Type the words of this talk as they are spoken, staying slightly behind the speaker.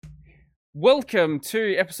Welcome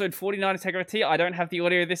to episode 49 of Tegra. I don't have the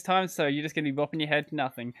audio this time, so you're just going to be bopping your head.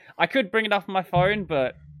 Nothing. I could bring it up on my phone,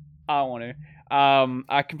 but I don't want to.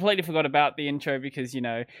 I completely forgot about the intro because,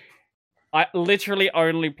 I literally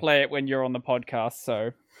only play it when you're on the podcast,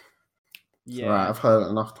 so It's alright, I've heard it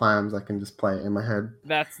enough times I can just play it in my head.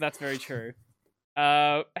 That's very true.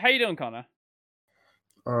 How you doing, Connor?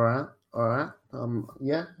 Alright.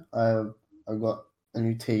 Yeah, I've got a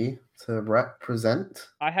new tea to represent.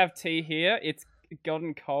 I have tea here. It's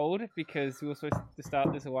gotten cold because we were supposed to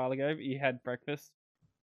start this a while ago, but you had breakfast.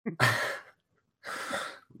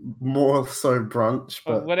 More so brunch,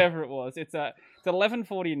 but whatever it was. It's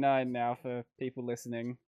 11:49 now for people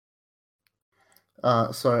listening.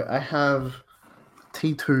 So I have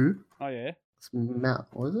T2. Oh yeah. It's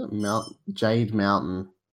what is it? Jade Mountain.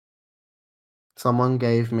 Someone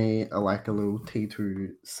gave me a little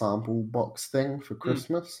T2 sample box thing for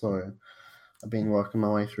Christmas, so I've been working my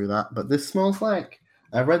way through that. But this smells like,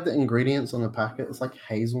 I read the ingredients on the packet. It's like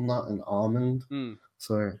hazelnut and almond.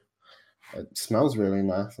 So it smells really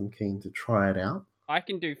nice. I'm keen to try it out. I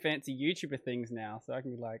can do fancy YouTuber things now, so I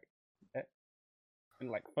can be like, and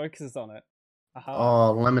focuses on it. Aha.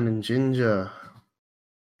 Oh, lemon and ginger.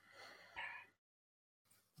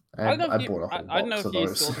 I don't know if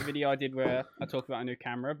you saw the video I did where I talked about a new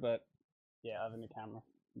camera, but yeah, I have a new camera.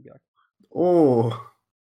 You'd be like, oh,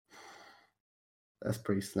 that's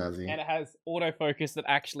pretty snazzy. And it has autofocus that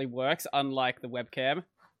actually works, unlike the webcam.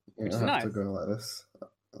 Which is nice. To go like this.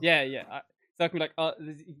 Yeah. So I can be like, oh,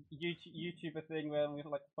 this YouTuber thing where I'm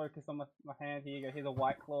gonna focus on my hand. Here you go. Here's a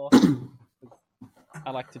White Claw.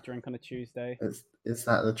 I like to drink on a Tuesday. Is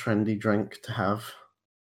that the trendy drink to have?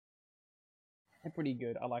 They're pretty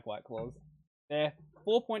good. I like White Claws. They're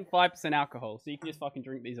 4.5% alcohol, so you can just fucking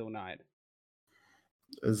drink these all night.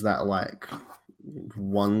 Is that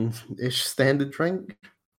one-ish standard drink?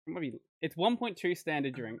 Maybe it's 1.2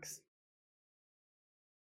 standard drinks.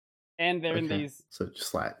 And they're in these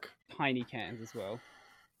just tiny cans as well.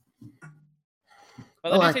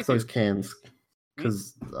 But I like those cans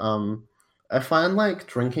because I find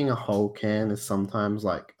drinking a whole can is sometimes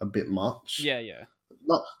a bit much. Yeah.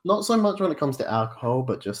 Not so much when it comes to alcohol,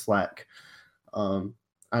 but just I don't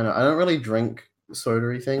really drink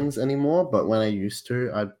soda-y things anymore, but when I used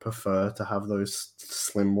to, I'd prefer to have those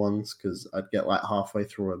slim ones because I'd get halfway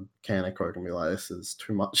through a can of Coke and be like, this is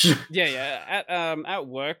too much. Yeah. At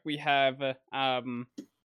work we have a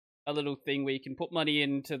little thing where you can put money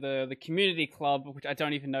into the community club, which I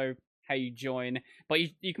don't even know how you join, but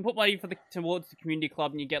you can put money towards the community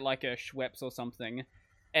club and you get a Schweppes or something,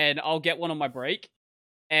 and I'll get one on my break,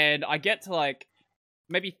 and I get to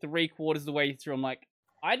maybe 3/4 of the way through, I'm like,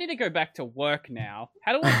 I need to go back to work now.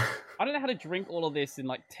 How do I don't know how to drink all of this in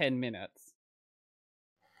 10 minutes.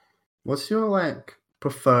 What's your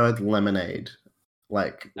preferred lemonade?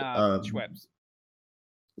 Schweppes.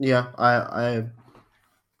 Yeah, I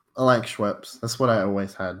like Schweppes. That's what I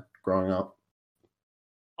always had growing up.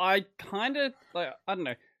 I kind of I don't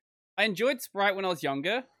know. I enjoyed Sprite when I was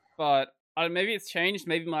younger, but maybe it's changed.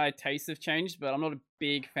 Maybe my tastes have changed, but I'm not a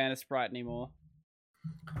big fan of Sprite anymore.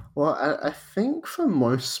 Well, I think for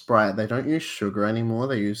most Sprite, they don't use sugar anymore.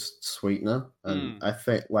 They use sweetener. And I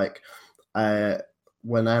think,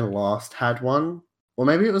 when I last had one, or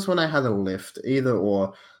maybe it was when I had a lift, either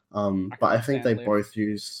or. But I think they both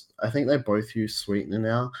use sweetener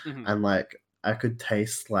now. And, I could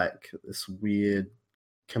taste, this weird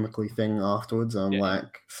chemically thing afterwards. And I'm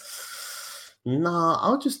nah,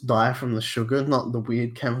 I'll just die from the sugar, not the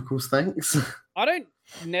weird chemicals, thanks. I don't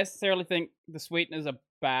necessarily think the sweetener's a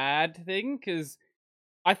bad thing, because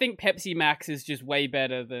I think Pepsi Max is just way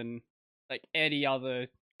better than any other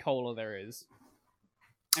cola there is,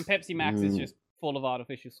 and Pepsi Max is just full of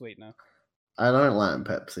artificial sweetener. I don't like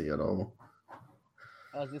Pepsi at all.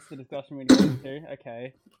 Oh, is this the discussion we're going to?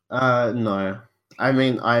 Okay. No. I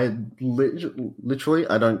mean, I literally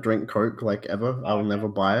I don't drink Coke ever. I'll never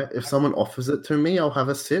buy it. If someone offers it to me, I'll have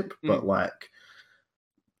a sip. But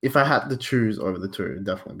if I had to choose over the two, it'd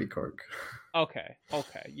definitely be Coke. Okay.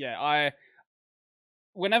 Yeah,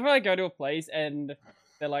 whenever I go to a place and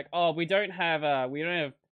they're like, "Oh, we don't have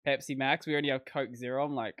Pepsi Max. We only have Coke Zero."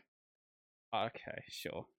 I'm like, "Okay,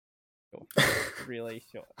 sure. Really,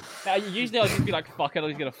 sure." Now, usually I'll just be like, "Fuck it, I'll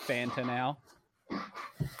just get a Fanta now."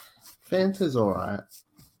 Fanta's alright.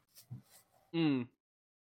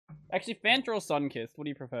 Actually, Fanta or Sunkist? What do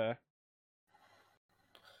you prefer?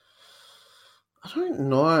 I don't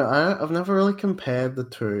know. I've never really compared the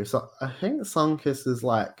two. So I think Sunkist is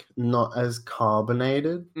not as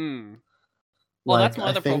carbonated. Well, that's my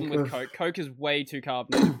other problem with Coke. Coke is way too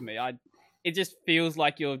carbonated for me. It just feels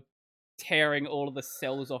like you're tearing all of the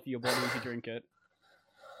cells off your body as you drink it.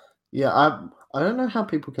 Yeah, I don't know how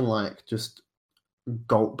people can like just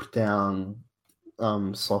gulp down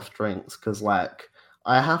soft drinks, because like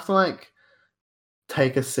I have to like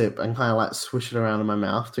take a sip and kind of like swish it around in my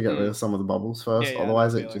mouth to get rid of some of the bubbles first. Yeah,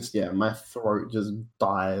 Otherwise, that it just my throat just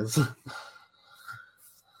dies.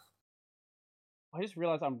 I just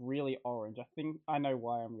realized I'm really orange. I think I know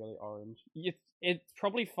why I'm really orange. It's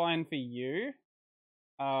probably fine for you,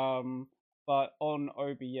 but on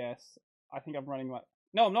OBS, I think I'm running my.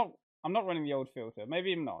 No, I'm not. I'm not running the old filter.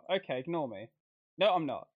 Maybe I'm not. Okay, ignore me. No, I'm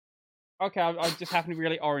not. Okay, I just happen to be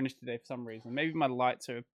really orange today for some reason. Maybe my lights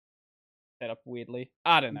are set up weirdly.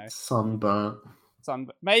 I don't know. Sunburnt.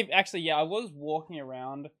 Maybe actually, yeah. I was walking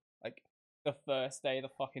around like the first day of the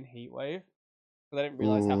fucking heat wave, because I didn't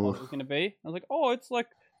realize how hot it was going to be. I was like, oh, it's like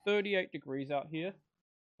 38 degrees out here.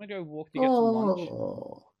 I'm gonna go walk to get some lunch.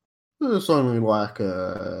 It's only like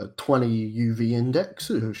a 20 UV index.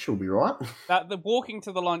 She'll be right. The walking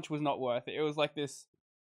to the lunch was not worth it. It was like this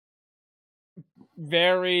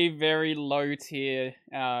very, very low tier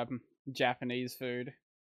Japanese food.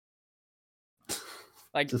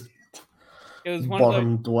 Like just it was one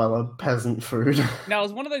bottom of those dweller peasant food. No, it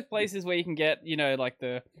was one of those places where you can get, like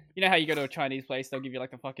how you go to a Chinese place, they'll give you like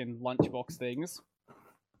the fucking lunchbox things.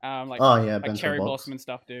 Like Cherry Blossom and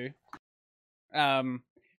stuff do.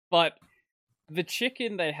 But the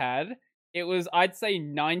chicken they had, it was, I'd say,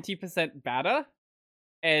 90% batter,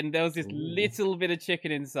 and there was this little bit of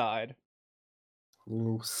chicken inside. A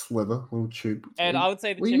little sliver, little tube. And I would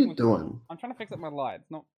say the what chicken are you doing? I'm trying to fix up my lights.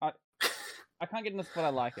 I can't get in the spot I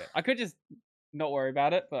like it. I could just not worry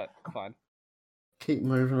about it, but fine. Keep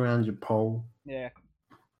moving around your pole. Yeah.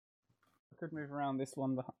 I could move around this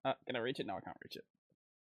one. Can I reach it? No, I can't reach it.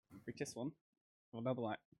 Reach this one. Another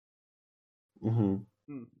light.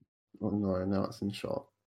 Oh no, now it's in shot.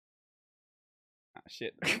 Ah,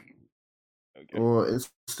 shit. Okay. Oh, it's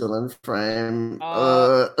still in frame.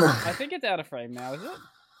 I think it's out of frame now, is it?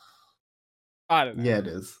 I don't know. Yeah, it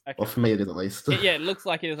is. Okay. Well, for me, it is at least. Yeah, it looks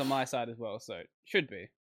like it is on my side as well, so it should be.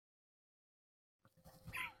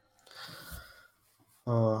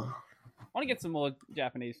 I want to get some more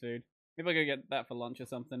Japanese food. Maybe I'll go get that for lunch or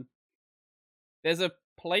something. There's a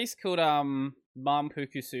place called Mampuku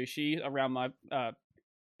Sushi around my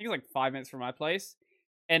I think it's like 5 minutes from my place,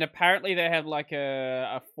 and apparently they have like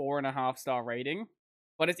a 4.5-star rating,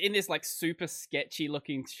 but it's in this like super sketchy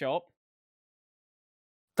looking shop.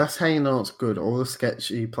 That's how you know it's good. All the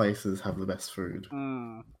sketchy places have the best food.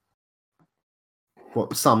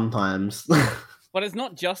 Well, sometimes. But it's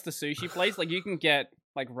not just a sushi place. Like you can get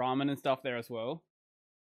like ramen and stuff there as well.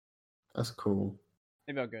 That's cool.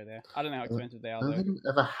 Maybe I'll go there. I don't know how expensive they are. I don't think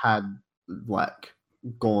I've ever had like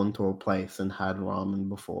gone to a place and had ramen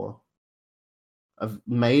before. I've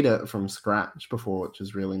made it from scratch before, which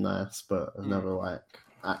is really nice, but I've never like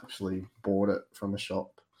actually bought it from a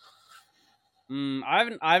shop. I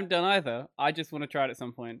haven't done either. I just want to try it at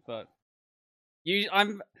some point, but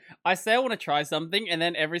I say I want to try something, and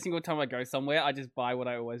then every single time I go somewhere, I just buy what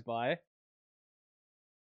I always buy.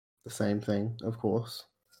 The same thing, of course.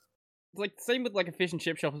 It's like the same with like a fish and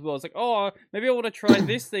chip shop as well. It's like, oh, maybe I want to try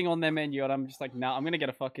this thing on their menu, and I'm just like, nah, I'm gonna get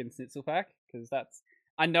a fucking schnitzel pack, because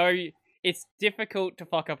I know it's difficult to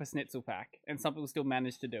fuck up a schnitzel pack, and some people still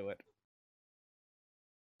manage to do it.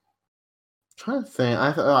 Trying to think,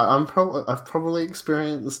 I've probably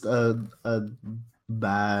experienced a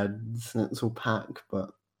bad schnitzel pack,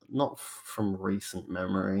 but not from recent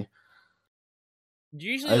memory.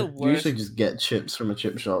 Usually usually just get chips from a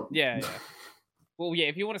chip shop. Yeah. Well, yeah,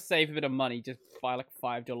 if you want to save a bit of money, just buy like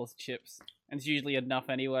 $5 chips, and it's usually enough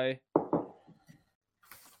anyway.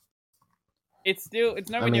 It's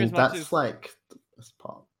nowhere near as much as that's like this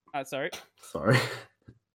part. Sorry.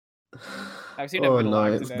 I've seen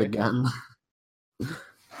it's began.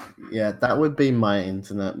 Yeah, that would be my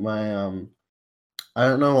internet. My I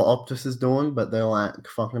don't know what Optus is doing, but they're like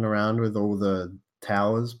fucking around with all the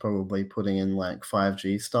towers, probably putting in like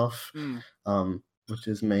 5G stuff. Which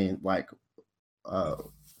is me like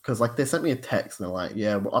because like they sent me a text and they're like,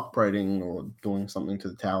 yeah, we're upgrading or doing something to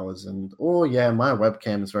the towers, and oh yeah, my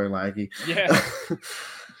webcam is very laggy. Yeah.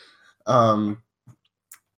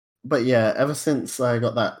 But yeah, ever since I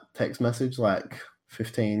got that text message like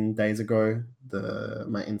 15 days ago,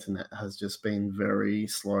 my internet has just been very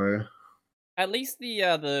slow. At least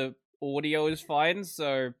the audio is fine,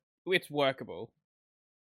 so it's workable.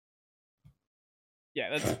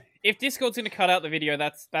 Yeah, if Discord's gonna cut out the video,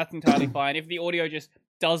 that's entirely fine. If the audio just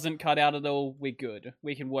doesn't cut out at all, we're good.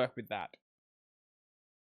 We can work with that.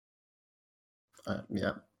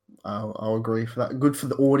 Yeah, I'll agree for that. Good for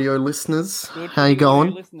the audio listeners. How you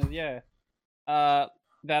going? Listeners, yeah.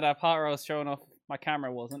 that part where I was showing off my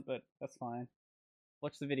camera wasn't, but that's fine.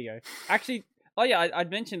 Watch the video. Actually, oh yeah,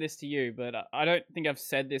 I'd mentioned this to you, but I don't think I've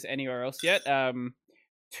said this anywhere else yet. 2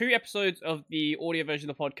 episodes of the audio version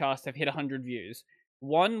of the podcast have hit 100 views.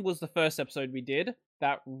 One was the first episode we did,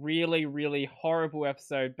 that really, really horrible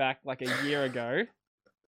episode back like a year ago.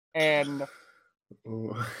 And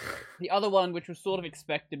the other one, which was sort of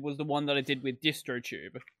expected, was the one that I did with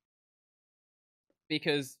DistroTube.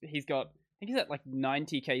 Because I think he's at like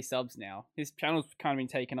 90k subs now. His channel's kind of been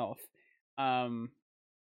taken off.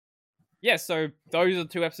 Yeah, so those are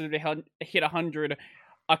 2 episodes that hit 100.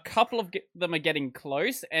 A couple of them are getting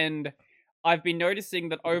close, and I've been noticing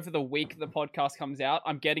that over the week the podcast comes out,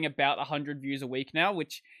 I'm getting about 100 views a week now,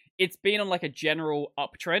 which it's been on like a general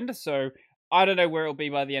uptrend, so I don't know where it'll be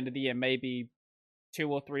by the end of the year. Maybe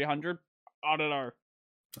 200 or 300. I don't know.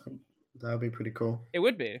 That would be pretty cool. It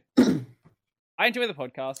would be. I enjoy the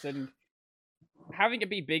podcast, and having it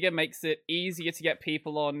be bigger makes it easier to get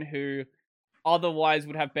people on who otherwise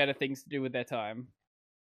would have better things to do with their time.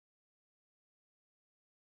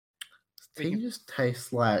 Tea just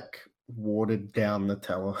tastes like watered down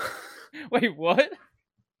Nutella. Wait, what?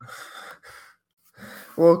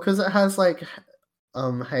 Well, because it has like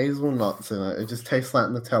hazelnuts in it. It just tastes like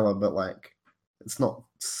Nutella, but like it's not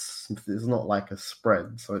like a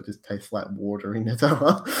spread, so it just tastes like watery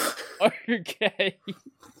Nutella. Okay.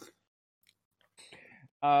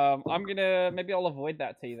 Maybe I'll avoid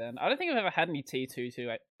that tea then. I don't think I've ever had any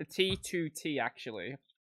T2T actually.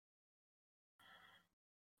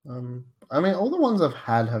 I mean, all the ones I've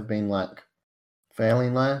had have been like fairly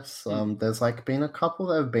nice. There's like been a couple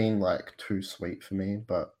that have been like too sweet for me,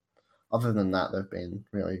 but other than that, they've been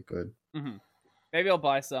really good. Mm-hmm. Maybe I'll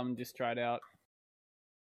buy some and just try it out.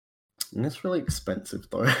 And it's really expensive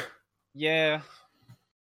though. Yeah,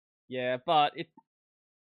 but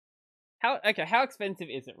how expensive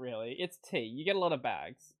is it really? It's tea. You get a lot of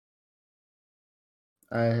bags.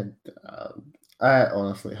 I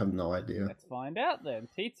honestly have no idea. Let's find out then.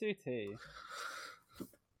 T2T.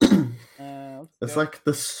 It's like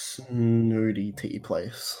the snooty tea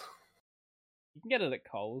place. You can get it at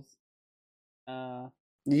Coles.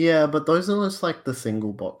 Yeah, but those are just like the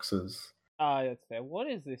single boxes. Ah, that's fair. What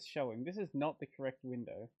is this showing? This is not the correct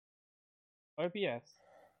window. OBS.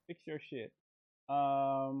 Fix your shit.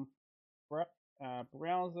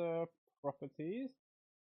 Browser properties.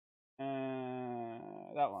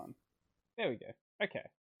 That one. There we go. Okay.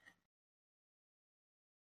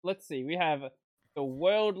 Let's see. We have the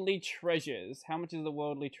Worldly Treasures. How much is the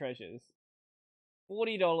Worldly Treasures?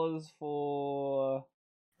 $40 for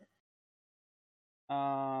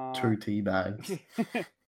 2 tea bags.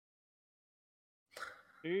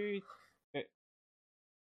 40.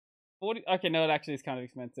 Okay, no, it actually is kind of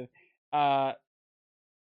expensive. $40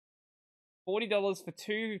 for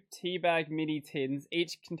 2 teabag mini tins,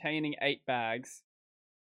 each containing 8 bags.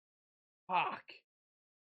 Fuck.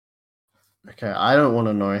 Okay, I don't want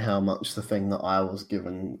to know how much the thing that I was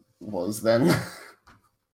given was then.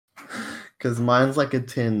 Because mine's like a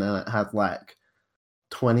tin and it had like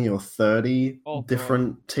 20 or 30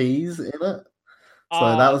 different teas in it.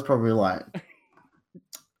 So that was probably like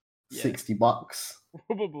 $60.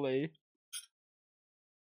 Probably.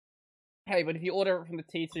 Hey, but if you order it from the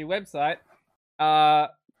T2 website,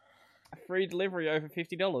 free delivery over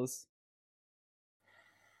 $50.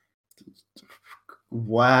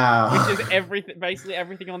 Wow. Which is basically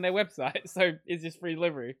everything on their website. So it's just free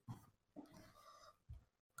delivery.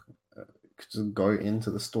 Just go into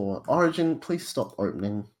the store. Origin, please stop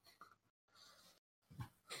opening.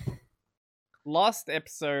 Last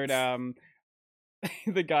episode,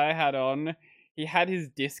 the guy I had on, he had his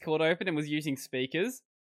Discord open and was using speakers.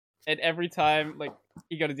 And every time, like,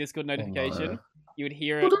 he got a Discord notification, you would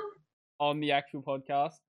hear it on the actual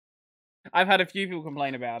podcast. I've had a few people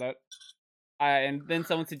complain about it. And then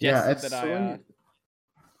someone suggested that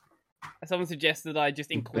I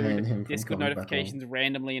just include Discord notifications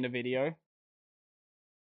randomly in a video.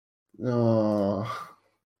 Oh.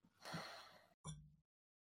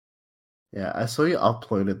 Yeah, I saw you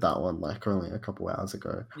uploaded that one like only a couple hours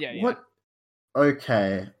ago. Yeah. What?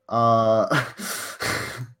 Okay.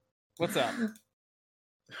 What's up?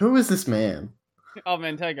 Who is this man? Oh,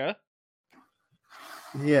 Mantega.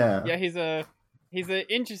 Yeah. Yeah, he's an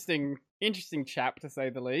interesting chap to say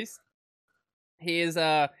the least. He is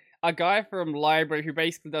a guy from Library who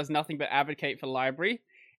basically does nothing but advocate for Library,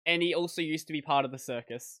 and he also used to be part of the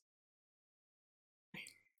circus.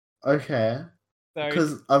 Okay.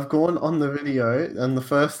 Because I've gone on the video, and the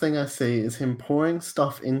first thing I see is him pouring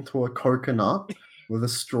stuff into a coconut with a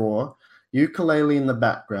straw, ukulele in the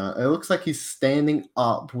background. It looks like he's standing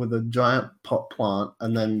up with a giant pot plant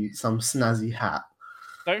and then some snazzy hat.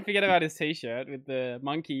 Don't forget about his t-shirt with the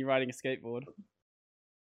monkey riding a skateboard.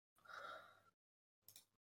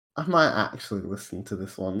 I might actually listen to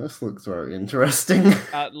this one. This looks very interesting.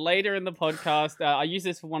 Later in the podcast, I use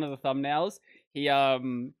this for one of the thumbnails. He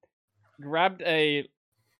grabbed a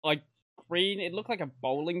like green, it looked like a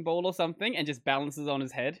bowling ball or something, and just balances on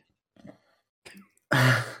his head.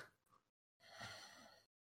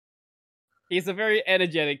 He's a very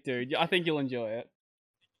energetic dude. I think you'll enjoy it.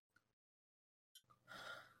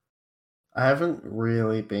 I haven't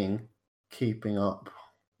really been keeping up.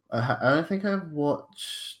 I don't think I've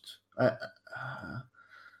watched. I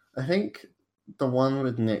think the one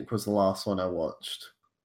with Nick was the last one I watched.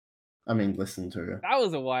 I mean, listened to. That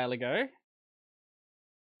was a while ago.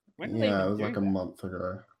 When did it was like a month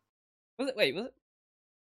ago. Was it? Wait, was it?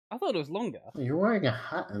 I thought it was longer. You're wearing a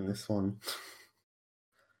hat in this one.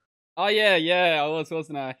 Oh yeah, I was,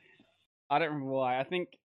 wasn't I? I don't remember why. I think.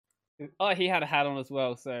 Oh, he had a hat on as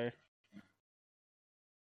well, so.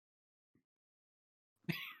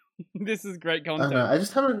 This is great content. I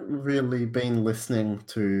just haven't really been listening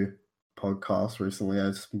to podcasts recently.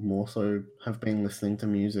 I just more so have been listening to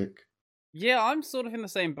music. Yeah, I'm sort of in the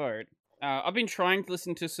same boat. I've been trying to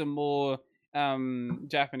listen to some more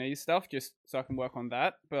Japanese stuff just so I can work on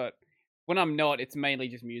that. But when I'm not, it's mainly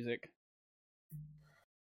just music.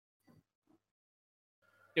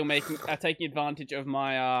 Still taking advantage of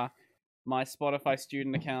my my Spotify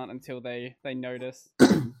student account until they notice.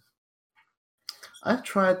 I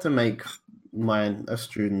tried to make mine a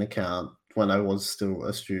student account when I was still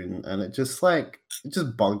a student, and it just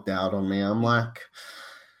bugged out on me. I'm like,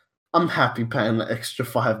 I'm happy paying the extra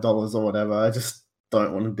 $5 or whatever. I just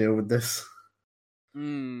don't want to deal with this.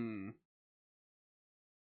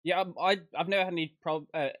 Yeah, I've never had any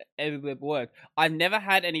I've never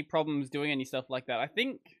had any problems doing any stuff like that. I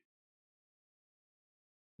think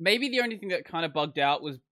maybe the only thing that kind of bugged out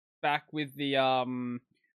was back with the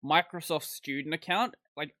Microsoft student account.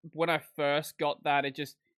 Like when I first got that, it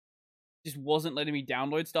just wasn't letting me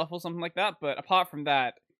download stuff or something like that. But apart from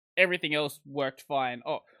that, everything else worked fine.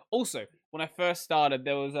 Oh, also, when I first started,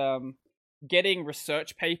 there was getting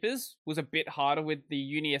research papers was a bit harder with the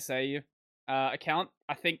UniSA account.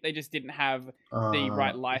 I think they just didn't have the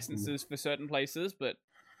right licenses for certain places, but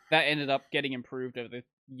that ended up getting improved over the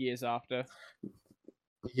years after.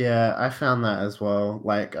 Yeah, I found that as well.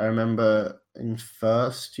 Like, I remember in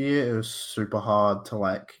first year, it was super hard to,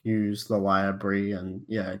 like, use the library and,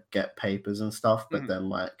 get papers and stuff. But then,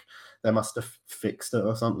 like, they must have fixed it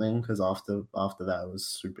or something, because after that, it was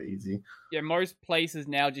super easy. Yeah, most places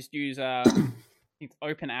now just use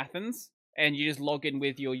Open Athens, and you just log in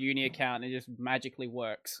with your uni account, and it just magically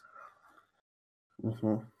works.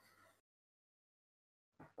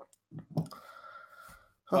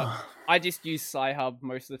 But I just use Sci-Hub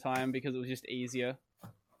most of the time because it was just easier.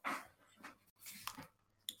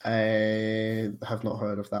 I have not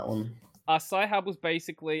heard of that one. Sci-Hub was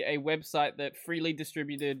basically a website that freely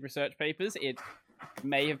distributed research papers. It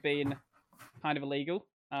may have been kind of illegal,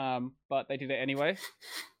 but they did it anyway.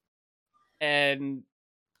 And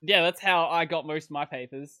yeah, that's how I got most of my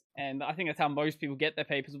papers. And I think that's how most people get their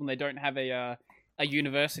papers when they don't have a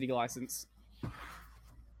university license.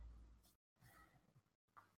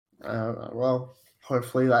 Well,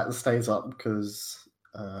 hopefully that stays up, because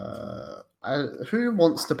who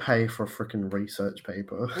wants to pay for a freaking research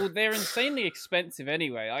paper? Well, they're insanely expensive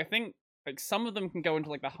anyway. I think like some of them can go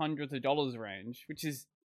into like the hundreds of dollars range, which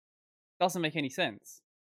doesn't make any sense.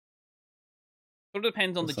 Sort of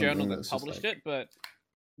depends on the journal that published it, but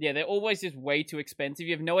yeah, they're always just way too expensive.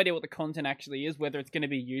 You have no idea what the content actually is, whether it's going to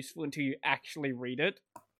be useful until you actually read it.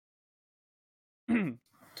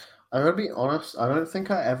 I'm going to be honest, I don't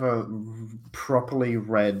think I ever properly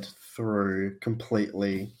read through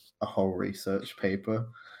completely a whole research paper.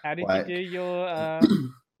 How did you do your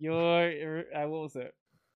what was it?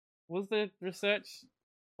 What was the research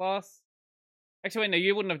class? Actually, wait, no,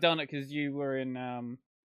 you wouldn't have done it because you were in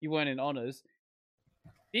you weren't in honors.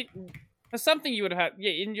 For something you would have had,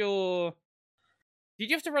 in your. Did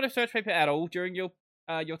you have to write a research paper at all during your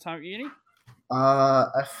time at uni?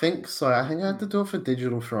 I think so. I think I had to do it for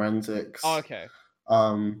digital forensics. Oh, okay.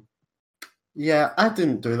 Yeah, I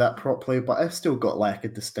didn't do that properly, but I still got like a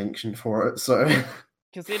distinction for it. So,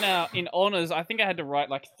 because in honors, I think I had to write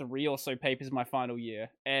like 3 or so papers in my final year,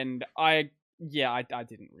 and I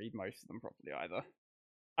didn't read most of them properly either.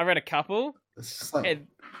 I read a couple, it's just like, and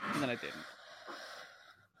then I didn't.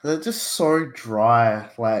 They're just so dry.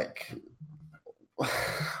 Like,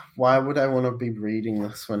 why would I want to be reading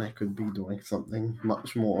this when I could be doing something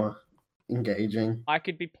much more engaging. I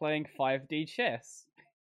could be playing 5D chess.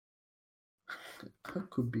 I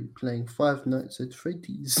could be playing Five Nights at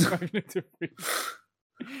Freddy's.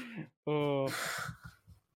 Oh.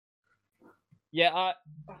 Yeah, I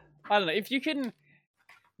don't know. If you can,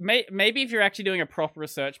 maybe if you're actually doing a proper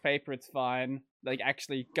research paper, it's fine. Like,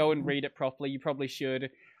 actually go and read it properly. You probably should.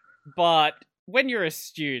 But when you're a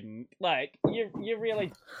student, like, you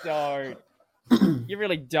really don't. You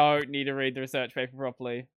really don't need to read the research paper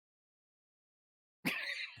properly.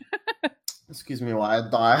 Excuse me while I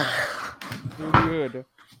die. Good.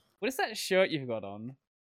 What is that shirt you've got on?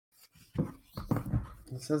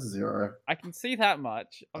 It says 0. I can see that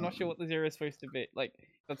much. I'm not sure what the 0 is supposed to be. Like,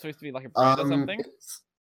 that's supposed to be like a brand or something?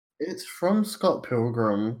 It's from Scott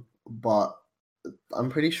Pilgrim, but I'm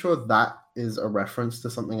pretty sure that is a reference to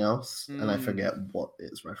something else, and I forget what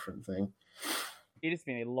it's referencing. It has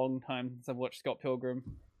been a long time since I've watched Scott Pilgrim.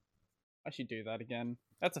 I should do that again.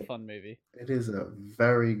 That's a fun movie. It is a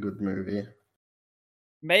very good movie.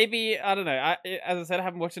 Maybe, I don't know. As I said, I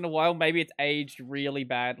haven't watched it in a while. Maybe it's aged really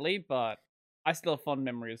badly, but I still have fond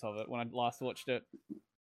memories of it when I last watched it.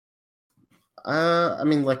 I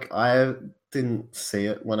mean, like, I didn't see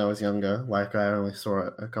it when I was younger. Like, I only saw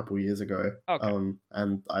it a couple years ago. Okay.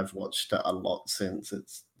 And I've watched it a lot since.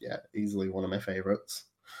 It's, easily one of my favorites.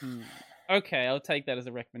 Okay, I'll take that as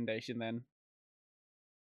a recommendation then.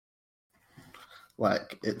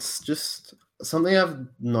 Like, it's just something I've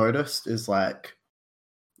noticed is like,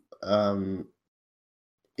 even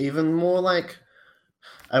more like,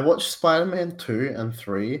 I watched Spider-Man 2 and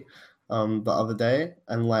 3 the other day,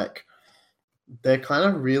 and like, they're kind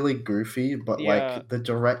of really goofy, but like, the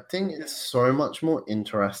directing is so much more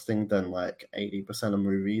interesting than like 80% of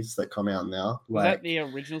movies that come out now. Was that the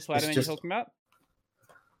original Spider-Man you're talking about?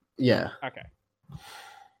 Yeah. Okay.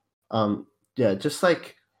 Yeah, just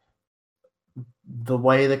like the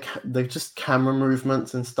way the just camera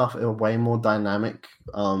movements and stuff are way more dynamic.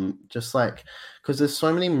 Just like, because there's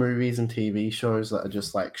so many movies and TV shows that are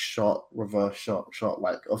just like reverse shot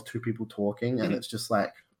like of two people talking, and it's just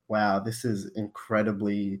like, wow, this is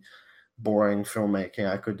incredibly boring filmmaking.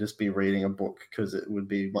 I could just be reading a book because it would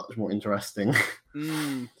be much more interesting.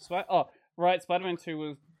 Right. Spider-Man 2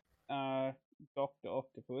 was Dr.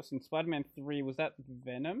 Octopus, and Spider-Man 3, was that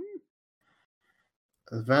Venom?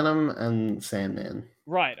 Venom and Sandman.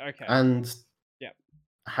 Right, okay. And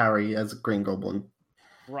Harry as Green Goblin.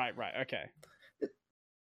 Right, okay.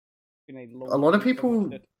 A lot of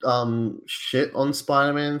people shit on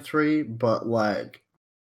Spider-Man 3, but like,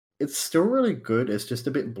 it's still really good. It's just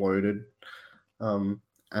a bit bloated.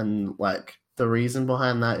 And like, the reason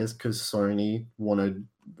behind that is because Sony wanted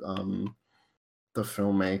the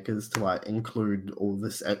filmmakers to like include all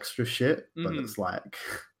this extra shit, but it's like,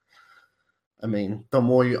 I mean, the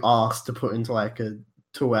more you ask to put into like a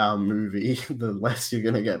 2-hour movie, the less you're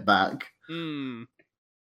gonna get back.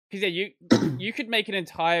 Because you could make an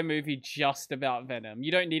entire movie just about Venom.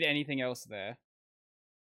 You don't need anything else there.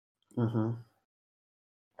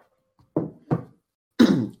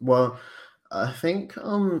 Well, I think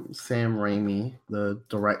Sam Raimi, the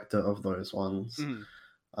director of those ones,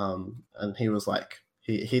 and he was like,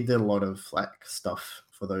 he did a lot of like stuff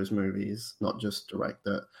for those movies, not just direct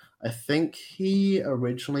it. I think he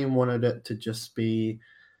originally wanted it to just be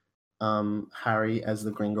Harry as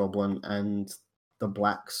the Green Goblin and the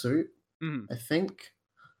black suit. I think,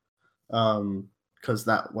 because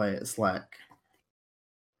that way it's like,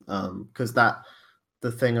 because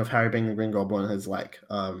the thing of Harry being the Green Goblin is like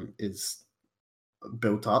is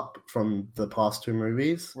built up from the past two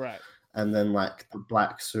movies, right? And then like the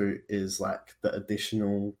black suit is like the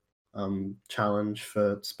additional challenge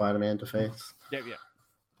for Spider-Man to face. Yeah.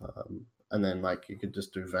 And then like you could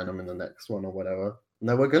just do Venom in the next one or whatever. And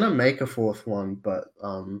they were gonna make a fourth one, but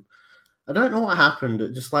I don't know what happened.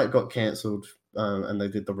 It just like got cancelled, and they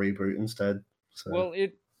did the reboot instead. So. Well,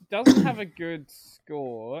 it doesn't have a good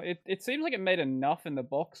score. It seems like it made enough in the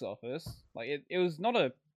box office. Like it was not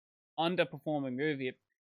a underperforming movie.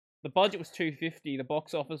 The budget was $250. The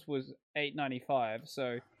box office was $895.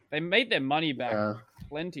 So they made their money back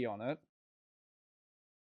plenty on it.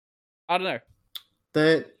 I don't know.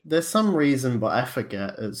 There's some reason, but I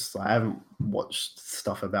forget. I haven't watched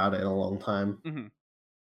stuff about it in a long time.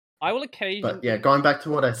 I will occasionally. But yeah, going back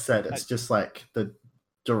to what I said, it's just like the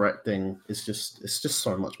directing is just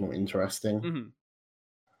so much more interesting.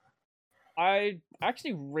 I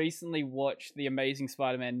actually recently watched The Amazing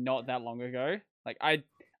Spider-Man not that long ago. Like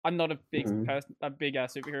I'm not a big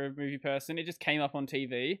superhero movie person. It just came up on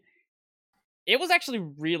TV. It was actually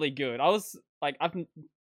really good. I was like,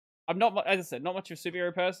 I'm not, as I said, not much of a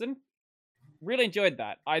superhero person, really enjoyed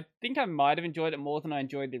that. I think I might have enjoyed it more than I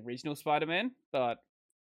enjoyed the original Spider-Man, but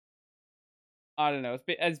I don't know.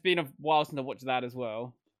 It's been a while since I watched that as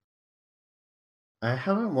well. I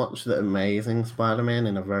haven't watched The Amazing Spider-Man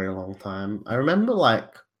in a very long time. I remember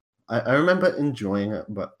I remember enjoying it,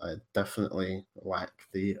 but I definitely like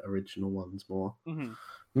the original ones more. Mm-hmm.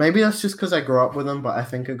 Maybe that's just because I grew up with them, but I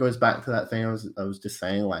think it goes back to that thing I was just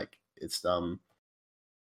saying. Like it's the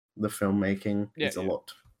filmmaking is a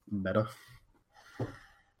lot better.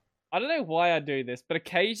 I don't know why I do this, but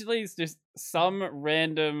occasionally it's just some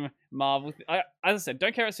random Marvel. As I said,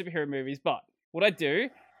 don't care about superhero movies, but what I do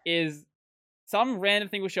is some random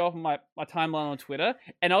thing will show up on my timeline on Twitter,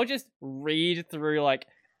 and I'll just read through like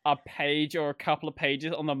a page or a couple of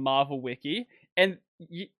pages on the Marvel wiki, and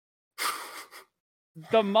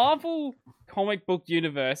the Marvel comic book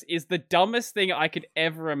universe is the dumbest thing I could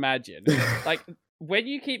ever imagine. Like, when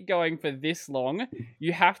you keep going for this long,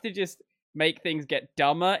 you have to just make things get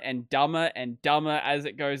dumber and dumber and dumber as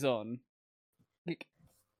it goes on.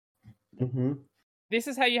 Mm-hmm. This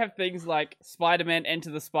is how you have things like Spider-Man Enter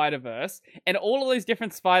the Spider-Verse, and all of these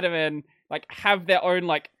different Spider-Man like have their own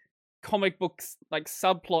like comic books like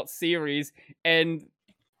subplot series, and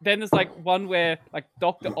then there's like one where like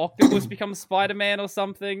Dr. Octopus becomes Spider-Man or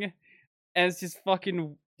something, and it's just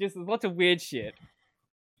fucking just lots of weird shit.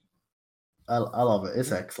 I love it.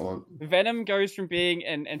 It's excellent. Venom goes from being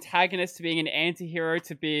an antagonist to being an anti-hero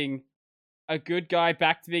to being a good guy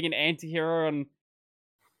back to being an anti-hero, and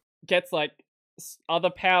gets like other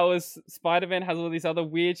powers. Spider-Man has all these other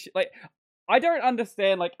weird shit. Like, I don't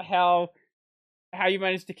understand like how you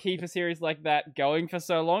managed to keep a series like that going for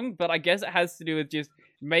so long, but I guess it has to do with just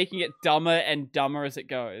making it dumber and dumber as it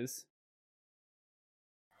goes.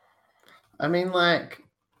 I mean, like,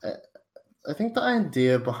 I think the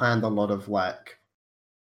idea behind a lot of like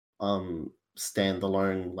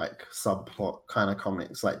standalone like subplot kind of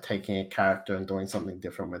comics, like taking a character and doing something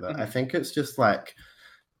different with it, I think it's just like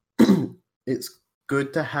it's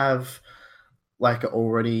good to have like an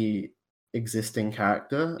already existing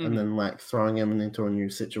character and then like throwing him into a new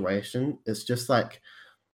situation. It's just like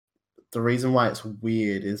the reason why it's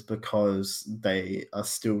weird is because they are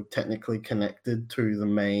still technically connected to the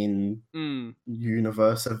main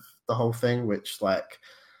universe of the whole thing, which like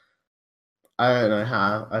I don't know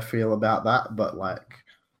how I feel about that, but like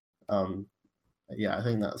yeah, I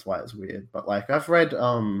think that's why it's weird. But like I've read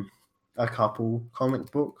a couple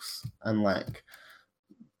comic books, and like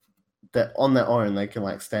that on their own they can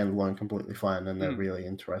like stand alone completely fine, and they're really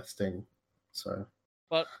interesting. So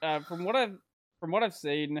but from what I've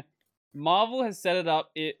seen, Marvel has set it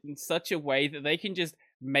up in such a way that they can just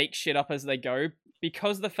make shit up as they go,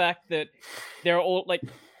 because of the fact that they're all like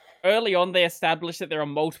early on they established that there are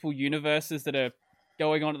multiple universes that are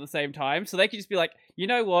going on at the same time, so they could just be like, you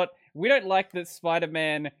know what, we don't like that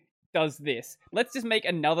Spider-Man does this, let's just make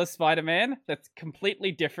another Spider-Man that's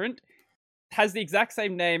completely different, has the exact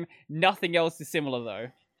same name, nothing else is similar though.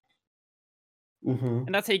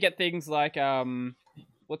 And that's how you get things like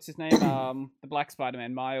what's his name? The Black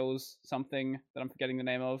Spider-Man, Miles something that I'm forgetting the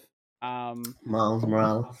name of. Miles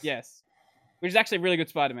Morales. Yes, which is actually a really good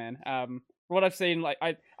Spider-Man. From what I've seen, like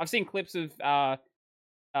I've seen clips of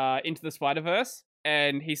Into the Spider-Verse,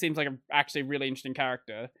 and he seems like a actually really interesting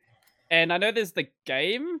character. And I know there's the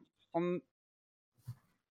game on.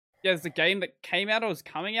 Yeah, there's the game that came out or is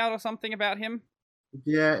coming out or something about him.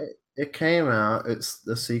 Yeah, it came out. It's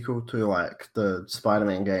the sequel to like the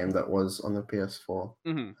Spider-Man game that was on the PS4.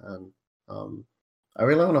 And I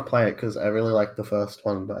really want to play it because I really like the first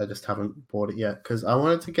one, but I just haven't bought it yet because I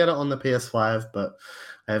wanted to get it on the PS5, but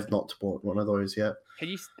I have not bought one of those yet. Can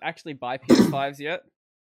you actually buy PS5s yet?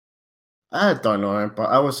 I don't know, but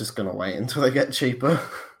I was just gonna wait until they get cheaper.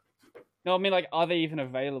 No, I mean, like, are they even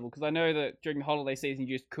available? Because I know that during the holiday season,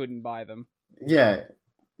 you just couldn't buy them. Yeah,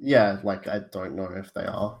 like, I don't know if they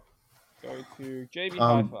are. Go to JB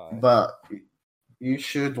Hi-Fi. But you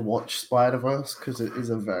should watch Spider-Verse, because it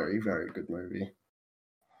is a very, very good movie.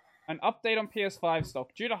 An update on PS5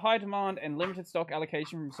 stock. Due to high demand and limited stock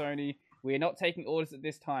allocation from Sony, we are not taking orders at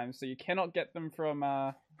this time, so you cannot get them from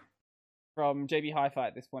JB Hi-Fi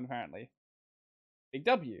at this point, apparently. Big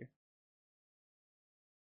W.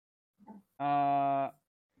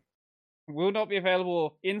 Will not be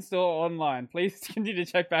available in-store or online. Please continue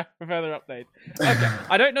to check back for further updates. Okay,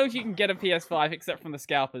 I don't know if you can get a PS5 except from the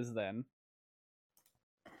scalpers then.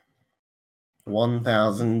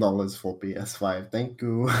 $1,000 for PS5. Thank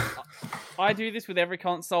you. I do this with every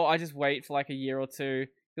console. I just wait for like a year or two,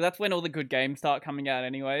 because that's when all the good games start coming out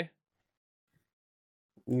anyway.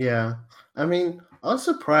 Yeah, I mean, I was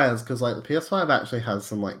surprised because like the PS5 actually has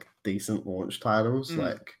some like decent launch titles.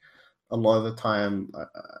 Like, a lot of the time,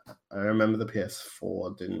 I remember the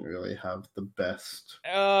PS4 didn't really have the best.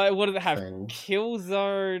 What did it have? thing.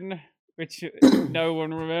 Killzone, which no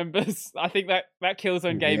one remembers. I think that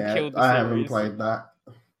Killzone game killed the I series. haven't played that.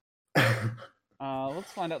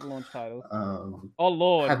 Let's find out the launch titles. Oh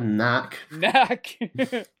Lord, had Knack. Knack.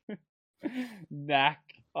 Knack.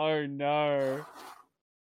 Oh no.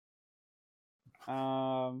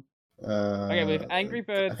 Okay, we have Angry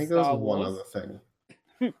Birds. I think there was Star one Wars. other thing.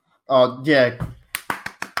 Oh yeah,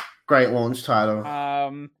 great launch title.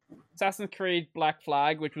 Assassin's Creed Black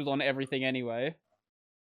Flag, which was on everything anyway.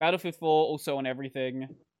 Battlefield 4 also on everything.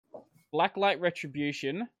 Blacklight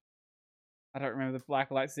Retribution. I don't remember the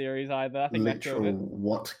Blacklight series either. I think that killed it.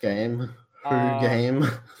 What game? Who game?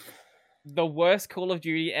 The worst Call of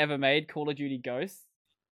Duty ever made, Call of Duty Ghosts.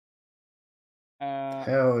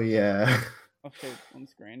 Hell yeah. I'll show it on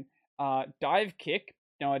screen. Dive Kick,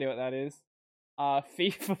 no idea what that is.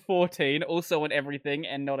 FIFA 14, also on everything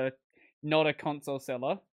and not a console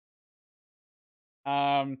seller.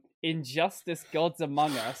 Injustice Gods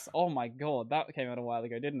Among Us. Oh my god, that came out a while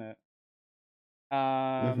ago, didn't it?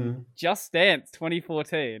 Just Dance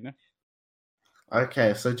 2014.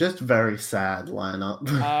 Okay, so just very sad lineup.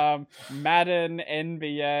 Madden,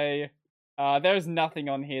 NBA. There's nothing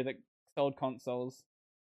on here that sold consoles.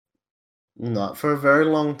 No, for a very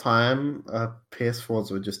long time,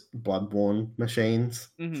 PS4s were just Bloodborne machines.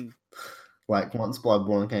 Mm-hmm. Like, once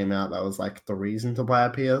Bloodborne came out, that was like the reason to buy a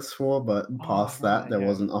PS4, but past that, there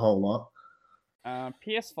wasn't a whole lot.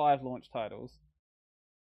 PS5 launch titles.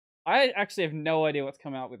 I actually have no idea what's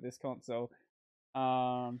come out with this console.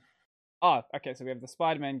 Okay, so we have the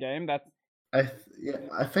Spider-Man game. I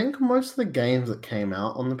think most of the games that came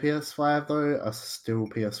out on the PS5 though are still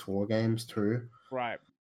PS4 games too. Right.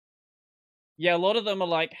 Yeah, a lot of them are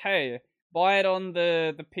like, hey, buy it on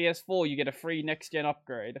the PS4, you get a free next-gen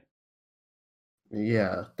upgrade.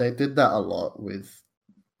 Yeah, they did that a lot with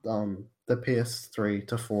the PS3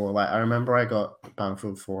 to 4. Like, I remember I got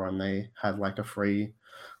Battlefield 4 and they had like a free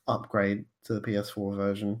upgrade to the PS4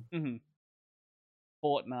 version. Mm-hmm.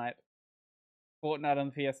 Fortnite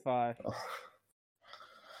on PS5.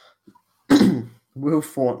 Will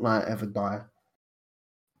Fortnite ever die?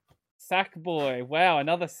 Sackboy. Wow,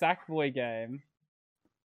 another Sackboy game.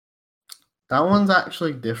 That one's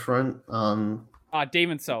actually different.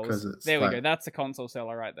 Demon Souls. There we go. That's a console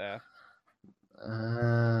seller right there.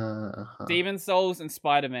 Demon Souls and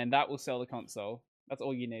Spider-Man. That will sell the console. That's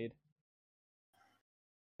all you need.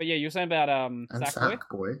 But yeah, you were saying about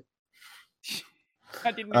Sackboy?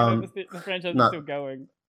 I didn't know that the franchise was still going.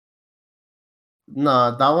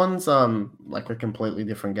 No, that one's like a completely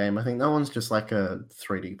different game. I think that one's just like a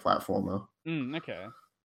 3D platformer. Okay.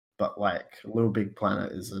 But like Little Big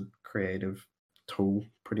Planet is a creative tool,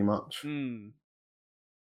 pretty much.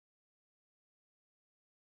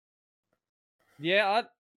 Yeah,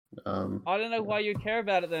 I don't know why you care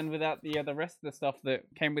about it then without the rest of the stuff that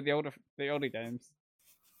came with the older games.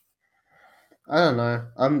 I don't know.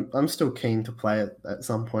 I'm still keen to play it at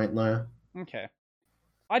some point though. Okay.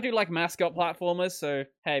 I do like mascot platformers, so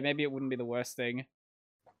hey, maybe it wouldn't be the worst thing.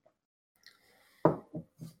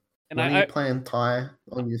 And are you playing Thai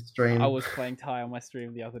on your stream? I was playing Thai on my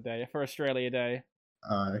stream the other day for Australia Day.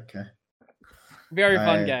 Oh, okay. Very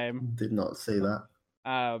fun game. Did not see that.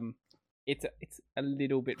 It's a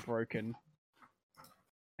little bit broken.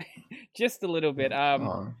 Just a little bit.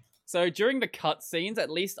 So during the cutscenes, at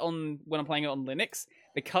least when I'm playing it on Linux,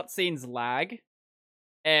 the cutscenes lag.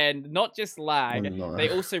 And not just lag, they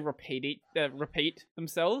also repeat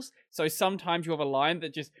themselves. So sometimes you have a line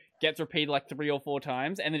that just gets repeated like 3 or 4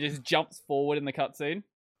 times, and then just jumps forward in the cutscene.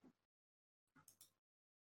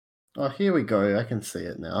 Oh, here we go. I can see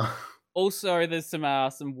it now. Also, there's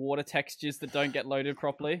some water textures that don't get loaded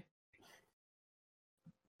properly.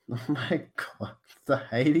 Oh my god, the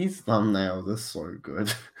Hades thumbnails are so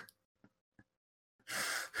good.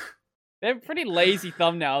 They're pretty lazy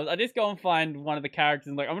thumbnails. I just go and find one of the characters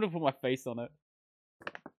and like, I'm gonna put my face on it.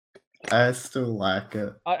 I still like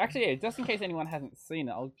it. Actually, yeah, just in case anyone hasn't seen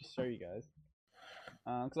it, I'll just show you guys.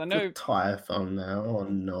 Because I know... The Thai thumbnail, oh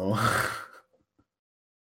no.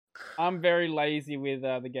 I'm very lazy with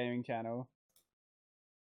the gaming channel.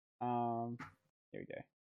 Here we go.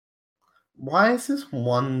 Why is this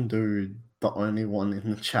one dude the only one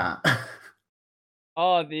in the chat?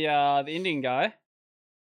 Oh, the Indian guy?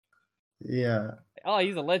 Yeah. Oh,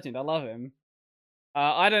 he's a legend. I love him.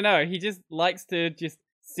 I don't know. He just likes to just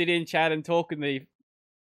sit in chat and talk with me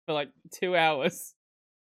for like 2 hours.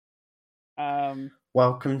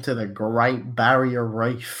 Welcome to the Great Barrier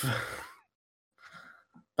Reef.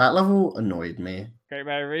 That level annoyed me. Great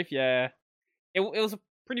Barrier Reef, yeah. It was a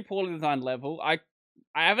pretty poorly designed level. I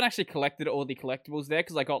haven't actually collected all the collectibles there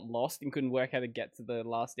because I got lost and couldn't work how to get to the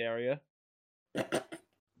last area. You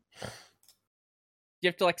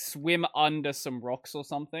have to like swim under some rocks or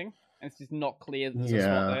something, and it's just not clear that there's a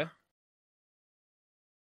spot there.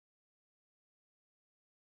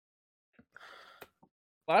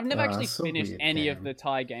 But I've never actually finished any of the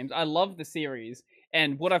Thai games. I love the series,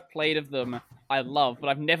 and what I've played of them, I love, but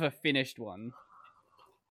I've never finished one.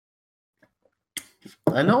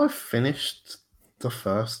 I know I've finished the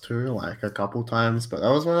first two like a couple times, but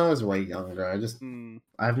that was when I was way younger.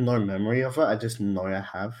 I have no memory of it. I just know I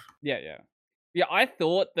have. Yeah. I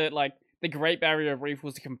thought that like the Great Barrier Reef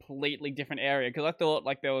was a completely different area because I thought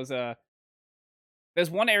like there's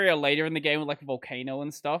one area later in the game with like a volcano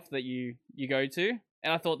and stuff that you go to,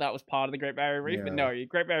 and I thought that was part of the Great Barrier Reef, but no,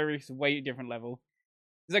 Great Barrier Reef is a way different level.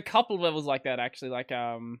 There's a couple of levels like that actually, like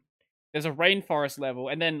there's a rainforest level,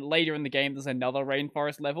 and then later in the game there's another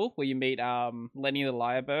rainforest level where you meet Lenny the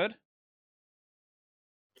lyrebird,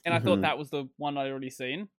 and I thought that was the one I'd already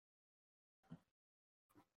seen.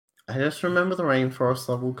 I just remember the rainforest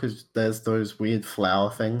level because there's those weird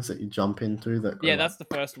flower things that you jump into. That's the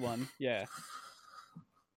first one. Yeah,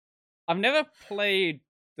 I've never played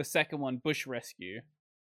the second one, Bush Rescue,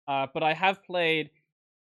 but I have played.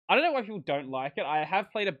 I don't know why people don't like it. I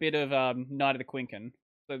have played a bit of Night of the Quincan,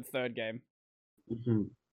 the third game,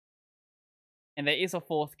 and there is a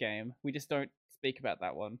fourth game. We just don't speak about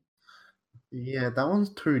that one. Yeah, that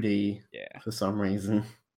one's 2D. Yeah, for some reason.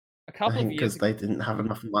 A couple of years because they didn't have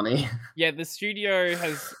enough money. Yeah, the studio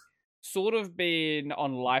has sort of been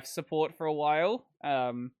on life support for a while.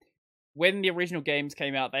 When the original games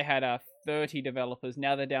came out, they had 30 developers.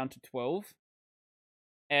 Now they're down to 12.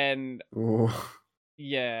 And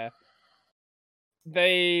yeah,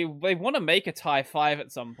 they want to make a Thai 5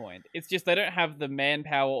 at some point. It's just they don't have the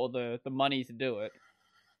manpower or the money to do it.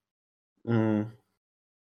 And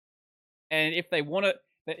if they want to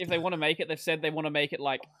make it, they've said they want to make it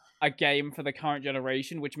like a game for the current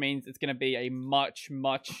generation, which means it's going to be a much,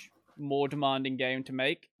 much more demanding game to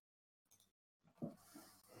make.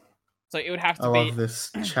 So it would have to be... I love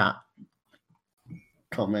this chat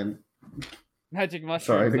comment. Magic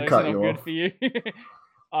mushrooms, those are not good for you.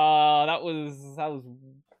 That was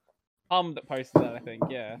that posted that, I think,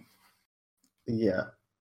 yeah. Yeah.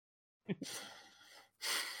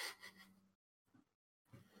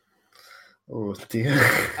 Oh dear.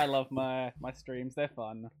 I love my streams, they're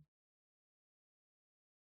fun.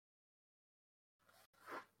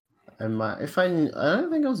 And I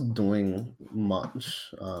don't think I was doing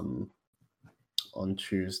much on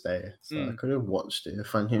Tuesday, so I could have watched it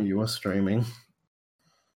if I knew you were streaming.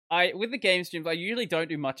 With the game streams, I usually don't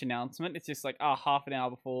do much announcement. It's just like half an hour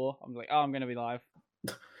before, I'm like, I'm gonna be live.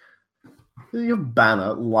 Your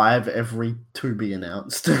banner live every to be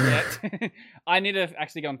announced. Yeah. I need to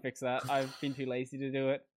actually go and fix that. I've been too lazy to do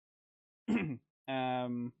it.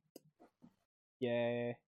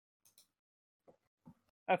 Yeah.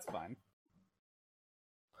 That's fine.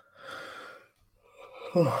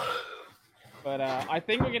 But I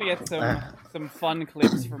think we're gonna get some fun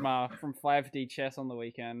clips from 5D chess on the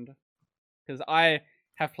weekend, because I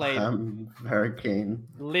have played. I'm very keen.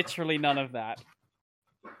 Literally none of that.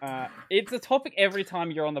 It's a topic every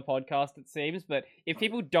time you're on the podcast, it seems. But if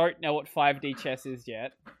people don't know what 5D chess is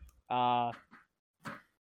yet,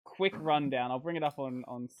 quick rundown. I'll bring it up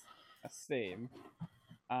on Steam.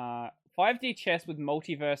 5D chess with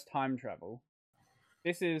multiverse time travel.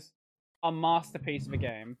 This is a masterpiece of a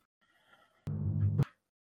game.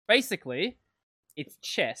 Basically, it's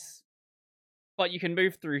chess, but you can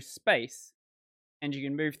move through space, and you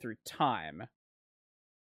can move through time.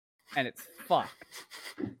 And it's fucked.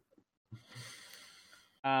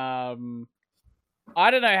 I don't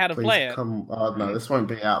know how to play it. No, this won't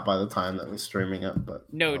be out by the time that we're streaming it,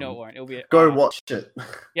 but... No, it won't. It'll be... Go watch it.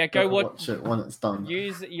 Yeah, go watch it when it's done.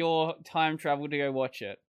 Use your time travel to go watch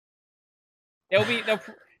it.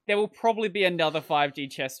 There will probably be another 5G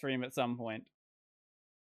chess stream at some point.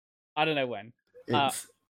 I don't know when. It's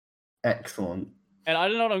excellent. And I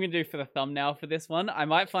don't know what I'm going to do for the thumbnail for this one. I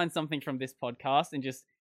might find something from this podcast and just...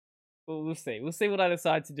 We'll see. We'll see what I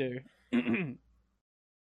decide to do.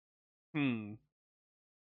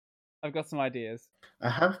 I've got some ideas. I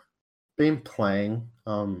have been playing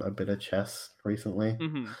a bit of chess recently.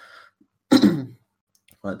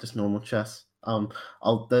 Like just normal chess. I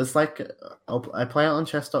play it on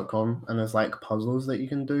chess.com, and there's like puzzles that you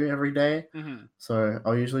can do every day. So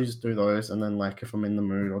I'll usually just do those, and then like if I'm in the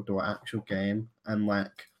mood, I'll do an actual game. And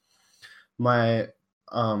like my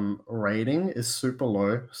rating is super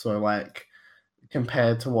low, so like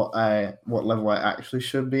compared to what level I actually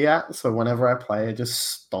should be at. So whenever I play, I just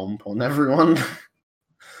stomp on everyone.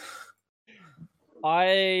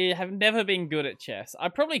 I have never been good at chess. I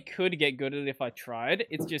probably could get good at it if I tried.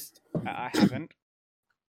 It's just I haven't.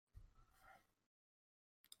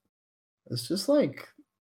 It's just like,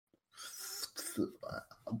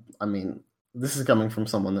 I mean, this is coming from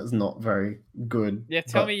someone that's not very good. Yeah,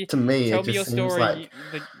 tell me your story, like...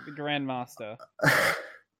 the Grandmaster.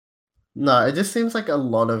 No, it just seems like a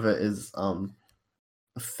lot of it is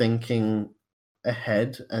thinking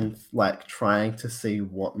ahead and like trying to see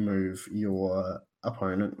what move your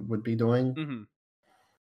opponent would be doing. Mm-hmm.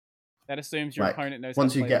 That assumes your opponent knows.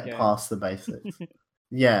 Once how to you play get past the basics,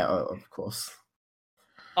 yeah, of course.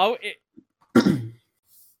 Oh,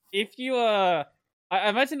 if you I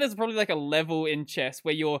imagine there's probably like a level in chess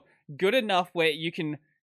where you're good enough where you can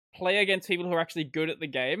play against people who are actually good at the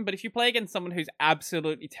game, but if you play against someone who's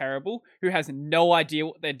absolutely terrible, who has no idea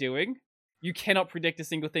what they're doing, you cannot predict a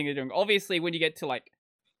single thing they're doing. Obviously, when you get to like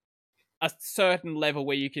a certain level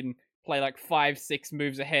where you can play like 5-6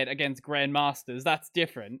 moves ahead against grandmasters, that's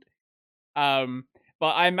different.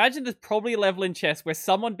 But I imagine there's probably a level in chess where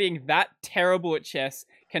someone being that terrible at chess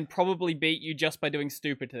can probably beat you just by doing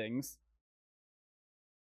stupid things.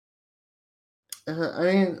 I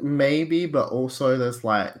mean, maybe, but also there's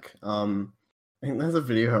like, I think there's a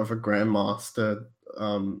video of a grandmaster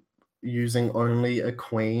using only a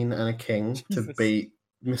queen and a king to beat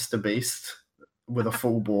Mr. Beast with a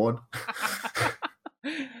full board.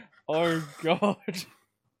 Oh god.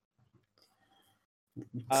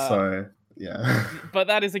 So yeah. But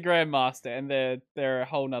that is a grandmaster, and they're a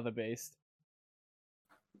whole nother beast.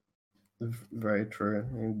 Very true.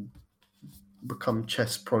 You become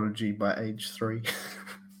chess prodigy by age 3.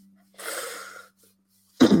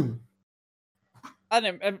 I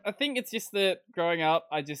don't know. I think it's just that growing up,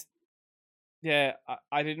 I didn't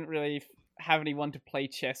really have anyone to play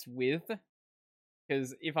chess with.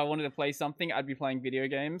 Because if I wanted to play something, I'd be playing video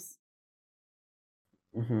games.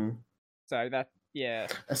 Mm-hmm. So yeah.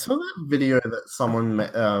 I saw that video that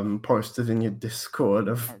someone posted in your Discord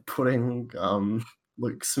of putting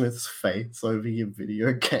Luke Smith's face over your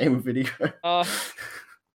video game video.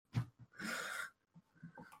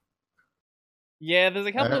 Yeah, there's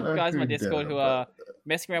a couple of guys in my Discord who are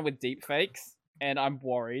messing around with deepfakes, and I'm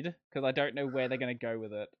worried because I don't know where they're going to go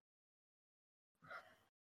with it.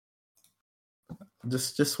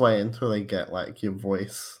 Just wait until they get like your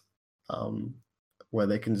voice, where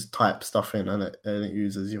they can just type stuff in and it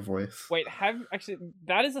uses your voice. Wait,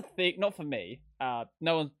 that is a thing? Not for me. No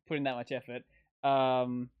one's putting that much effort.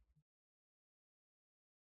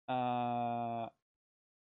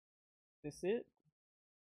 This it?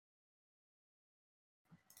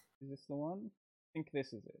 Is this the one? I think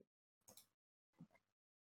this is it.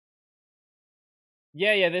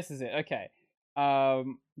 Yeah, this is it. Okay.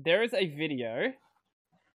 There is a video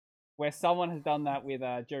where someone has done that with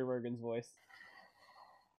Joe Rogan's voice.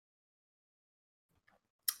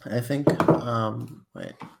 I think,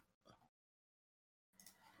 wait.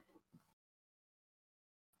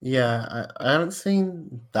 Yeah, I haven't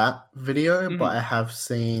seen that video, but I have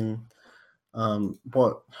seen, I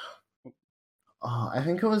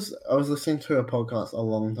think I was listening to a podcast a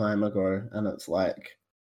long time ago, and it's like,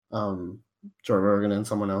 Joe Rogan and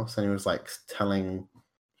someone else, and he was like telling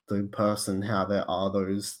the person how there are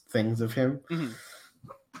those things of him. Mm-hmm.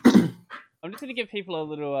 I'm just going to give people a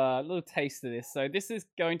little taste of this. So this is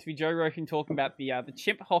going to be Joe Rogan talking about the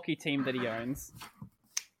chimp hockey team that he owns.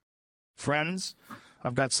 Friends,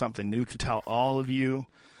 I've got something new to tell all of you.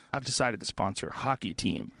 I've decided to sponsor a hockey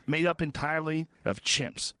team made up entirely of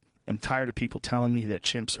chimps. I'm tired of people telling me that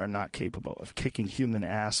chimps are not capable of kicking human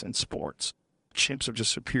ass in sports. Chimps are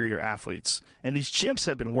just superior athletes. And these chimps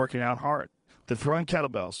have been working out hard. They're throwing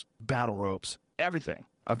kettlebells, battle ropes, everything.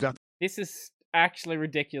 This is actually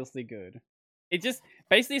ridiculously good. It just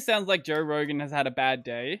basically sounds like Joe Rogan has had a bad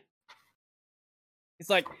day. It's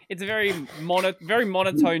like, it's a very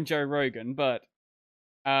monotone Joe Rogan, but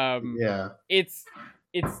yeah, it's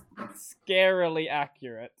scarily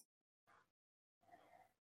accurate.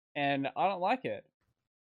 And I don't like it.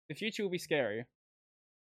 The future will be scary.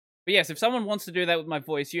 But yes, if someone wants to do that with my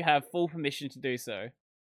voice, you have full permission to do so.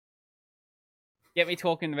 Get me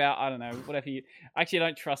talking about, I don't know, whatever you... Actually, I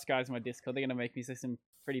don't trust guys in my Discord. They're going to make me say some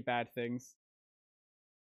pretty bad things.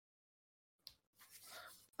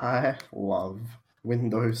 I love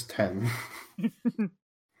Windows 10.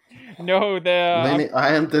 No,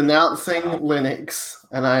 I am denouncing Linux,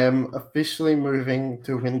 and I am officially moving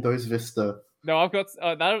to Windows Vista. No, I've got...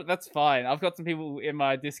 that's fine. I've got some people in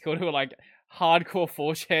my Discord who are like hardcore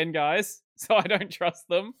 4chan guys, so I don't trust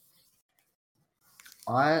them.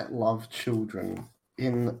 I love children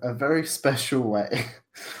in a very special way.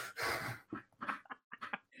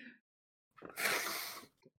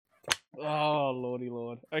 Oh, lordy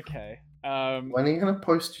lord. Okay. When are you gonna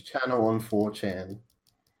post your channel on 4chan?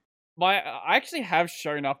 I actually have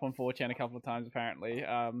shown up on 4chan a couple of times apparently.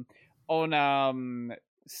 On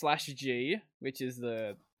 /G, which is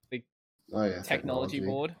the Oh yeah, technology technology.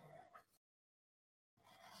 board.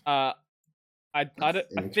 I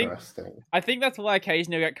think that's why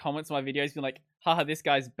occasionally I get comments on my videos being like, haha, this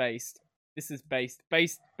guy's based. This is based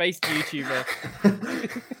YouTuber.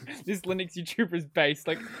 This Linux YouTuber is based.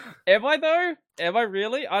 Like, am I though? Am I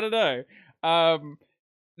really? I don't know. I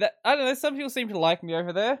don't know. Some people seem to like me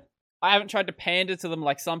over there. I haven't tried to pander to them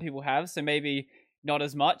like some people have, so maybe not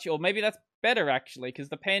as much, or maybe that's better actually, because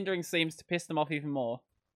the pandering seems to piss them off even more.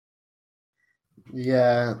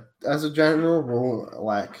 Yeah, as a general rule,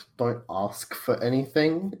 like, don't ask for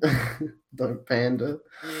anything. Don't pander.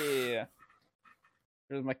 Yeah.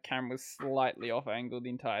 My camera was slightly off angle the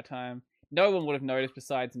entire time. No one would have noticed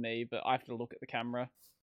besides me, but I have to look at the camera.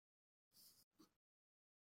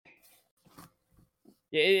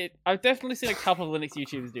 Yeah, I've definitely seen a couple of Linux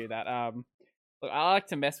YouTubers do that. Look, I like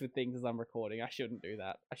to mess with things as I'm recording. I shouldn't do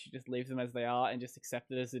that. I should just leave them as they are and just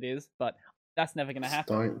accept it as it is. But that's never going to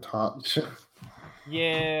happen. Don't touch.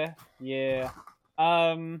 Yeah.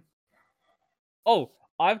 Oh,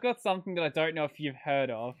 I've got something that I don't know if you've heard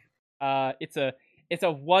of. It's a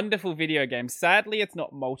wonderful video game. Sadly, it's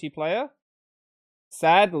not multiplayer.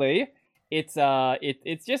 Sadly, it's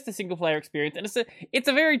just a single player experience, and it's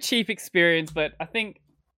a very cheap experience, but I think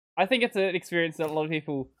it's an experience that a lot of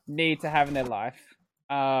people need to have in their life.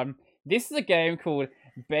 This is a game called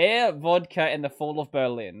Beer, Vodka, and the Fall of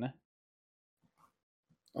Berlin.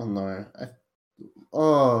 Oh no!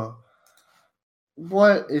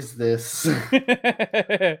 What is this?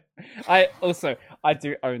 I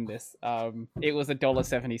do own this. It was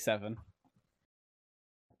 $1.77.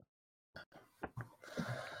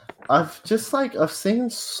 I've seen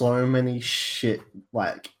so many shit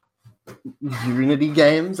like Unity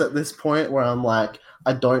games at this point where I'm like,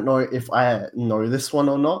 I don't know if I know this one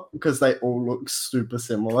or not because they all look super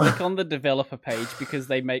similar. Click on the developer page because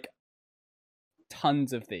they make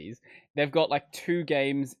tons of these. They've got like 2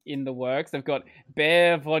 games in the works. They've got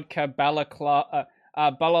Beer, Vodka, Balalaika,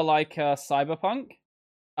 Cyberpunk,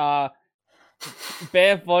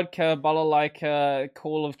 Beer, Vodka, Balalaika,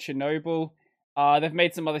 Call of Chernobyl. They've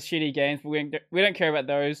made some other shitty games, but we don't care about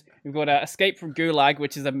those. We've got Escape from Gulag,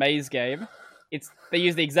 which is a maze game. They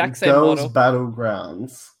use the exact same model. Girls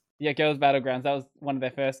Battlegrounds. Yeah, Girls Battlegrounds. That was one of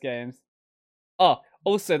their first games. Oh,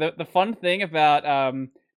 also the fun thing about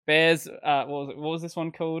Bears, what was this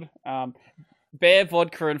one called? Beer,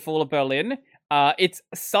 Vodka, and Fall of Berlin. It's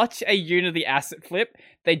such a Unity asset flip.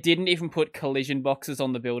 They didn't even put collision boxes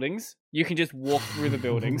on the buildings. You can just walk through the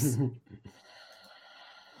buildings.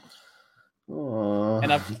 Oh,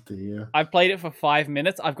 and I've played it for 5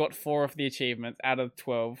 minutes. I've got 4 of the achievements out of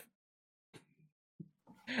 12.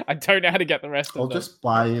 I don't know how to get the rest of them. I'll just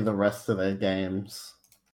buy you the rest of their games.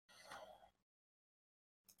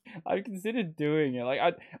 I've considered doing it. Like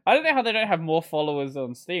I don't know how they don't have more followers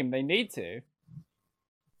on Steam. They need to.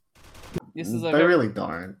 They really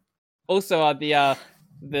don't. Also,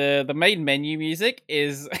 the main menu music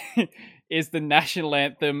is is the national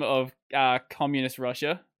anthem of communist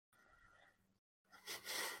Russia.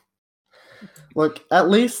 Look, at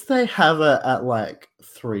least they have it at like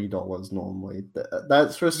 $3 normally.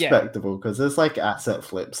 That's respectable because there's like asset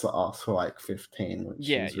flips that ask for like 15, which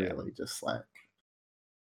is really just like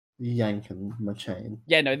yanking my chain.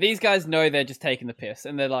 Yeah, no, these guys know they're just taking the piss,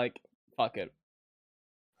 and they're like, "Fuck it."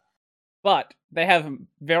 But they have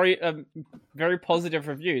very positive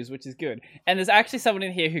reviews, which is good. And there's actually someone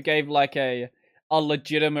in here who gave like a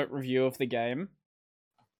legitimate review of the game.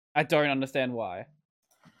 I don't understand why.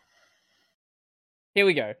 Here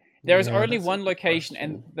we go. There is only one location,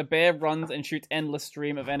 and the bear runs and shoots endless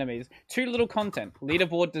stream of enemies. Too little content.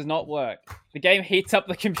 Leaderboard does not work. The game heats up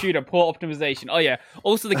the computer. Poor optimization. Oh yeah.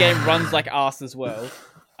 Also, the game runs like ass as well.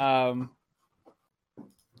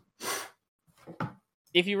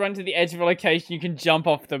 If you run to the edge of a location, you can jump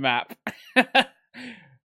off the map.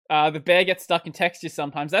 The bear gets stuck in textures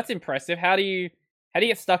sometimes. That's impressive. How do you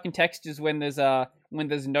get stuck in textures when there's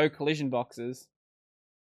no collision boxes?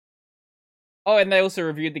 Oh, and they also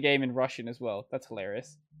reviewed the game in Russian as well. That's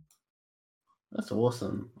hilarious. That's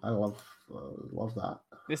awesome. I love that.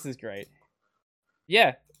 This is great.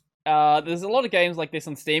 Yeah. There's a lot of games like this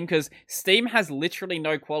on Steam because Steam has literally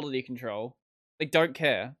no quality control. They don't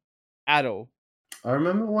care at all. I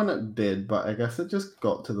remember when it did, but I guess it just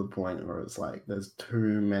got to the point where it's like there's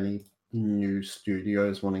too many new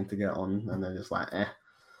studios wanting to get on, and they're just like, eh.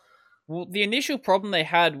 Well, the initial problem they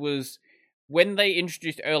had was when they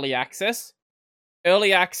introduced early access.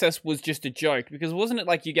 Early access was just a joke, because wasn't it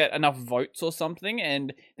like you get enough votes or something,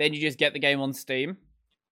 and then you just get the game on Steam?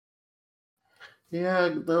 Yeah,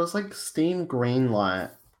 there was like Steam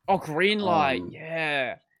Greenlight. Oh, Greenlight,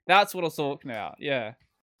 yeah. That's what I was talking about, yeah.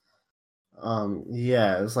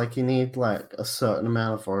 Yeah, it's like you need like a certain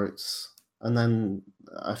amount of votes, and then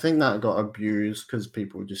I think that got abused because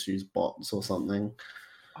people just use bots or something.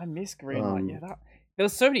 I miss Greenlight, yeah. There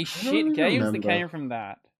was so many shit games that came from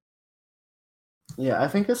that. Yeah, I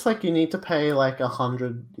think it's like you need to pay like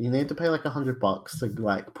 $100. You need to pay like $100 to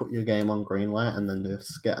like put your game on Greenlight, and then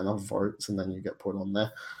just get enough votes, and then you get put on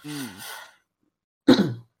there.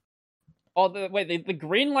 Oh, the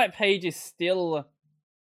Greenlight page is still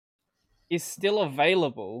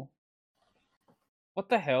available. What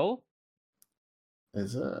the hell?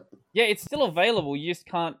 Is it? Yeah, it's still available. You just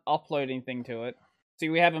can't upload anything to it. So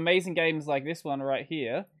we have amazing games like this one right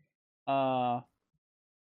here.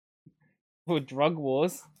 For Drug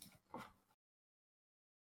Wars.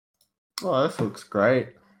 Oh, this looks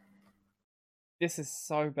great. This is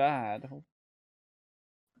so bad.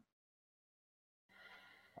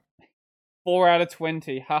 4 out of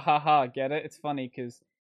 20. Ha ha ha. Get it? It's funny because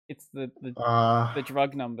it's the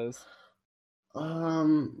drug numbers.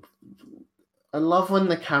 I love when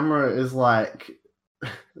the camera is like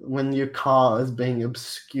when your car is being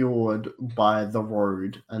obscured by the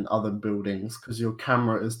road and other buildings because your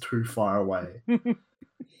camera is too far away.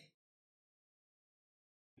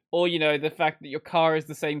 Or, the fact that your car is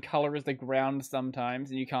the same color as the ground sometimes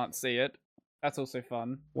and you can't see it. That's also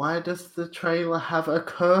fun. Why does the trailer have a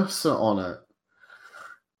cursor on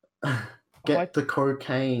it? Get the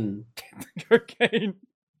cocaine. Get the cocaine.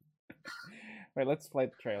 Wait, let's play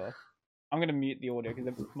the trailer. I'm going to mute the audio because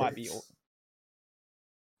it might be...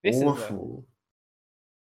 This awful.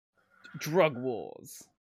 Is Drug Wars.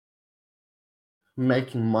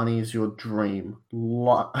 Making money is your dream.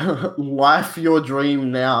 Life your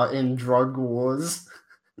dream now in Drug Wars.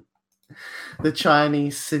 The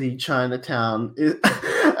Chinese city, Chinatown.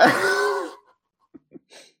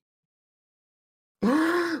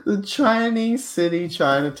 The Chinese city,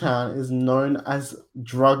 Chinatown is known as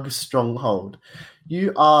drug stronghold.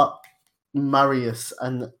 You are Marius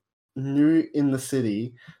and new in the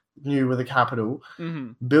city, new with a capital.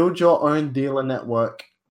 Mm-hmm. Build your own dealer network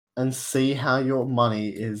and see how your money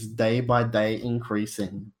is day by day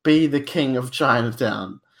increasing. Be the king of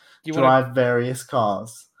Chinatown. Drive various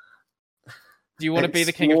cars. Do you want to be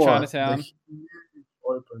the king of Chinatown?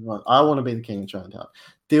 I want to be the king of Chinatown.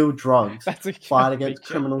 Deal drugs. Fight against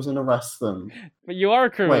criminals and arrest them. But you are a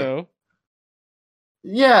criminal. Wait.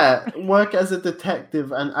 Yeah, work as a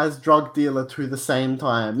detective and as drug dealer to the same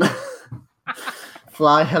time.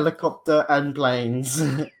 Fly helicopter and planes.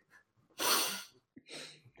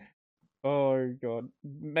 Oh god.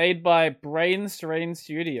 Made by Brain Strain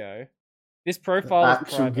Studio. This profile is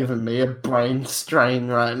actually giving me a brain strain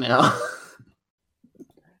right now.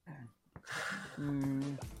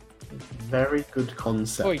 Very good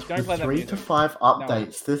concept. With 3 to 5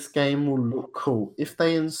 updates, this game will look cool. If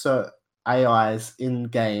they insert AIs in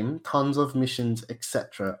game, tons of missions,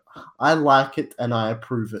 etc. I like it and I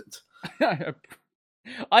approve it.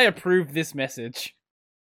 I approve this message.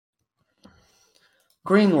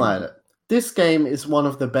 Greenlight it. This game is one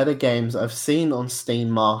of the better games I've seen on Steam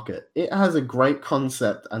Market. It has a great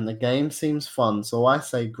concept and the game seems fun, so I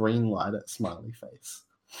say greenlight it, smiley face.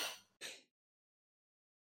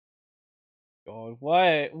 God,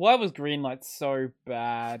 why was Greenlight so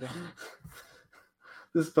bad?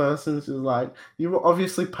 This person's just like, you were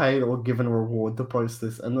obviously paid or given a reward to post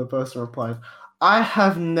this, and the person replies, I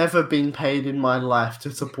have never been paid in my life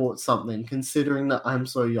to support something, considering that I'm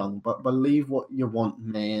so young, but believe what you want,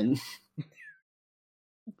 man.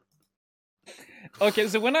 Okay,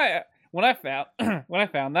 so when I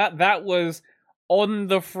found that was on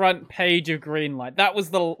the front page of Greenlight. That was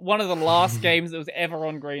one of the last games that was ever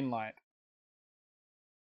on Greenlight.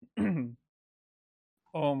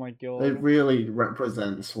 Oh my god. It really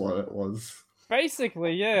represents what it was.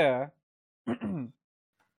 Basically, yeah. Oh,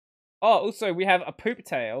 also we have a poop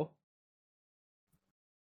tail.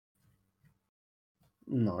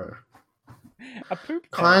 No. A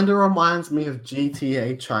poop tail. Kinda reminds me of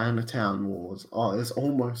GTA Chinatown Wars. Oh, it's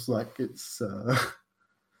almost like it's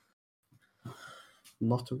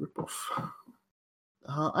not a ripoff.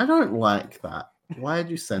 I don't like that. Why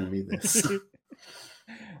did you send me this?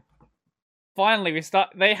 Finally,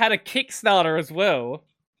 they had a Kickstarter as well.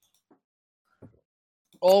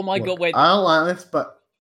 Oh my god, wait. I don't like this, but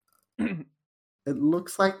It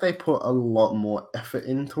looks like they put a lot more effort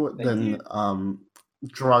into it They than did.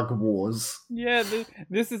 Drug Wars. Yeah,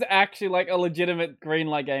 this is actually like a legitimate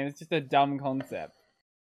Greenlight game. It's just a dumb concept.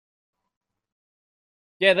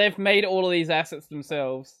 Yeah, they've made all of these assets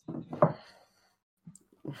themselves.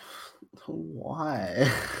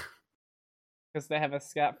 Why? Because they have a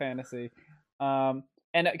scat fantasy. And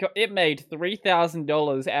it made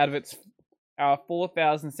 $3,000 out of its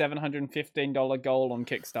 $4,715 goal on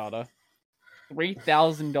Kickstarter.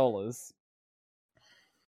 $3,000.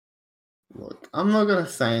 Look, I'm not gonna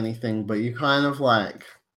say anything, but you kind of like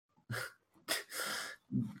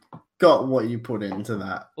got what you put into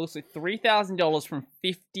that. Also, $3,000 from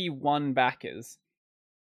 51 backers.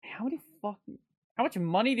 How much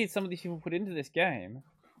money did some of these people put into this game?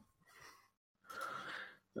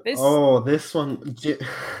 This one.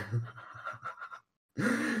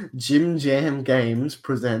 Jim Jam Games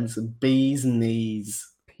presents Bee's Knees.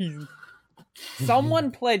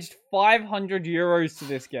 Someone pledged €500 to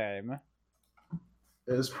this game.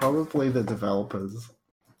 It was probably the developers.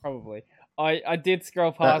 Probably. I did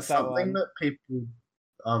scroll past that one. That's something that people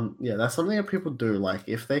that's something that people do. Like,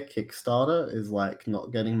 if their Kickstarter is like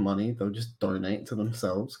not getting money, they'll just donate to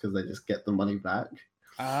themselves because they just get the money back.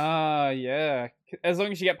 Ah, yeah. As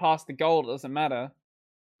long as you get past the goal, it doesn't matter.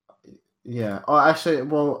 Yeah. Oh, actually,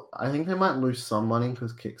 well, I think they might lose some money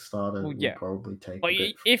because Kickstarter will probably take. But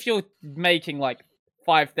if you're making like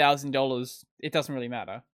 $5,000, it doesn't really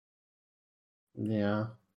matter. Yeah.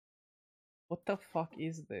 What the fuck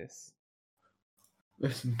is this?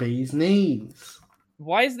 It's Bee's Knees.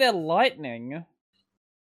 Why is there lightning?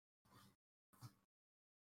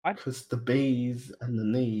 Because the bees and the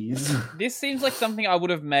knees. This seems like something I would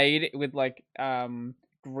have made with like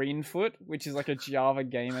Greenfoot, which is like a Java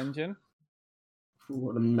game engine.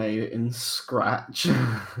 Would have made it in Scratch.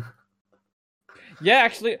 Yeah,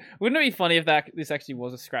 actually, wouldn't it be funny if this actually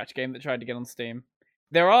was a Scratch game that tried to get on Steam?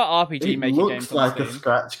 There are RPG maker games on Steam. It looks like a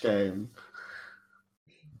Scratch game.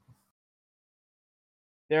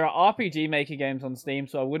 There are RPG maker games on Steam,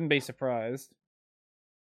 so I wouldn't be surprised.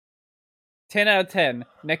 10 out of 10.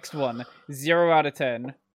 Next one. 0 out of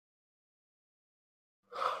 10.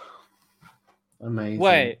 Amazing.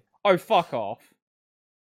 Wait. Oh, fuck off.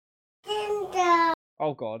 Oh,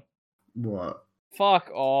 God. What? Fuck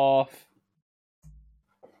off.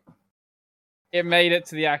 It made it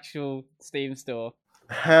to the actual Steam store.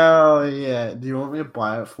 Hell yeah. Do you want me to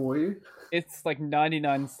buy it for you? It's like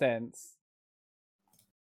 99 cents.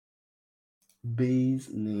 Bee's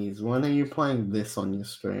Knees. When are you playing this on your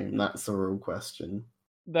stream? That's the real question.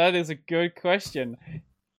 That is a good question.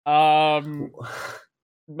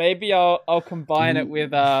 Maybe I'll combine it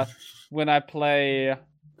with when I play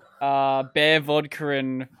Bear Vodka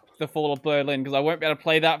and The Fall of Berlin, because I won't be able to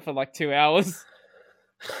play that for like 2 hours.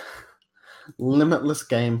 Limitless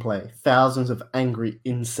gameplay. Thousands of angry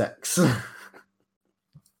insects.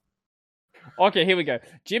 Okay, here we go.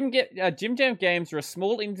 Jim Jam Games are a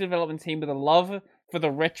small indie development team with a love for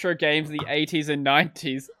the retro games of the 80s and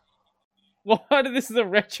 90s. Why this is a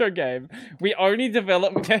retro game? We only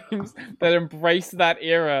develop games that embrace that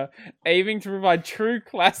era, aiming to provide true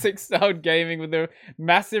classic-style gaming with a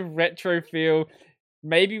massive retro feel,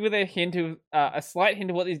 maybe with a slight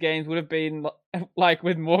hint of what these games would have been like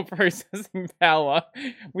with more processing power.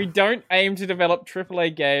 We don't aim to develop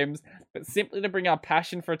AAA games, but simply to bring our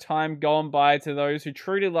passion for a time gone by to those who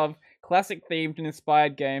truly love classic-themed and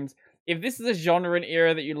inspired games. If this is a genre and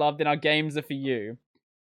era that you love, then our games are for you.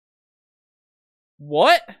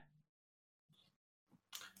 What?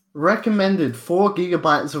 Recommended 4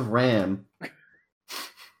 gigabytes of RAM.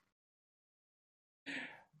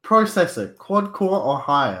 Processor, quad core or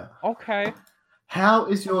higher. Okay. How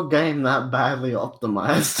is your game that badly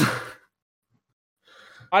optimized?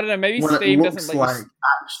 I don't know, maybe when Steam it looks doesn't let like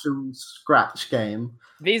actual Scratch game.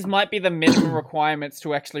 These might be the minimum requirements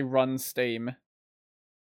to actually run Steam.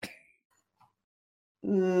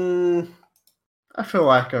 I feel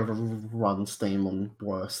like I've run Steam on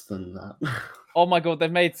worse than that. Oh my god, they've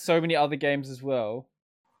made so many other games as well.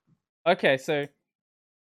 Okay, so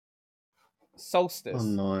Solstice. Oh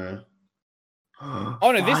no.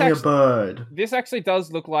 Oh no, Firebird. This actually does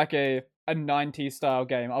look like a 90s style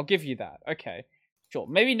game. I'll give you that. Okay. Sure.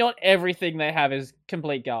 Maybe not everything they have is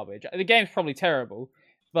complete garbage. The game's probably terrible,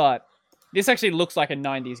 but this actually looks like a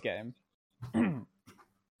 90s game.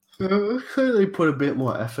 They put a bit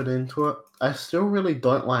more effort into it. I still really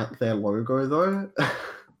don't like their logo though.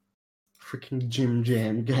 Freaking Jim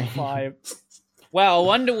Jam game. Wow, I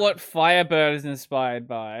wonder what Firebird is inspired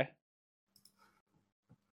by.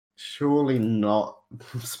 Surely not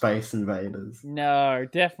Space Invaders. No,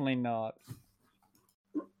 definitely not.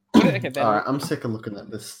 Okay, then. Alright, I'm sick of looking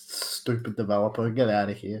at this stupid developer. Get out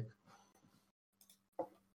of here.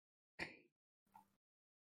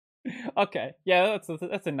 Okay, yeah,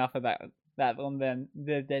 that's enough of that one then.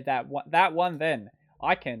 That one then.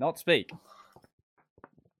 I cannot speak.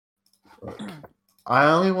 Look, I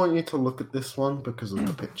only want you to look at this one because of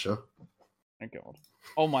the picture. Oh god.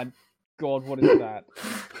 Oh my god, what is that?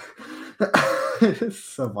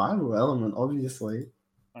 Survival element, obviously.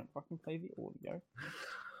 Don't fucking play the audio.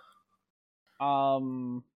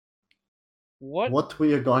 What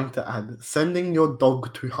we are going to add: sending your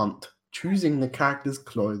dog to hunt, choosing the character's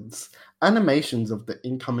clothes, animations of the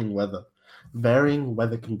incoming weather, varying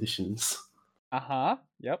weather conditions.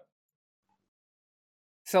 Yep.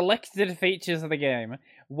 Selected features of the game.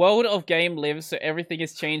 World of game lives, so everything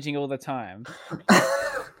is changing all the time.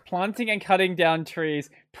 Planting and cutting down trees,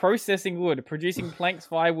 processing wood, producing planks,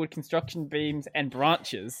 firewood, construction beams, and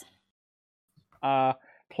branches.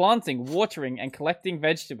 Planting, watering, and collecting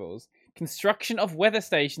vegetables. Construction of weather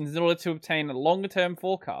stations in order to obtain longer-term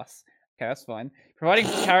forecasts. Okay, that's fine.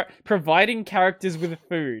 Providing characters with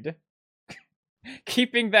food.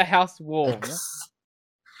 Keeping the house warm.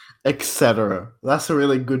 Etc. That's a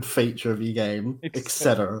really good feature of your game.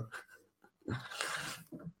 Etc.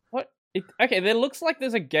 What? Okay, there looks like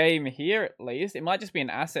there's a game here at least. It might just be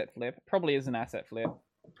an asset flip. It probably is an asset flip.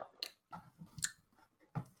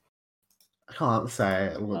 I can't say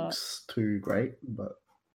it looks too great, but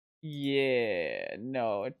yeah,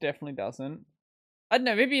 no, it definitely doesn't. I don't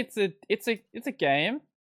know. Maybe it's a game.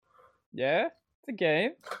 Yeah, it's a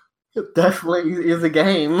game. It definitely is a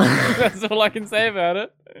game. That's all I can say about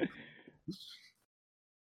it.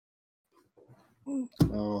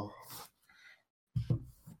 Oh.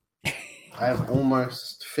 I have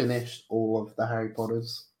almost finished all of the Harry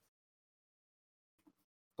Potters.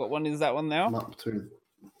 What one is that one now? I'm up to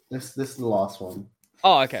this is the last one.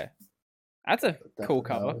 Oh, okay. That's a cool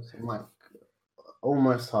cover. I'm like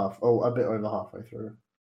almost a bit over halfway through.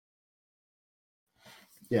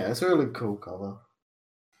 Yeah, it's a really cool cover.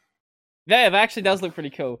 Yeah, it actually does look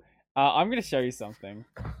pretty cool. I'm going to show you something.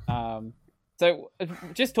 So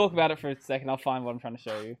just talk about it for a second. I'll find what I'm trying to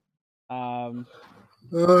show you. What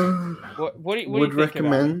do you think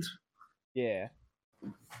recommend? About it?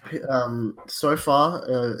 Yeah. So far,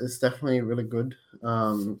 it's definitely really good.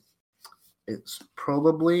 It's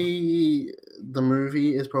probably the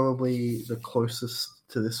movie is probably the closest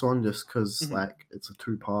to this one, just because like it's a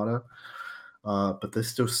two-parter. But there's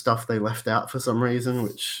still stuff they left out for some reason,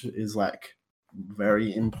 which is like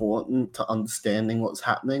very important to understanding what's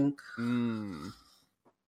happening.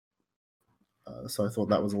 So I thought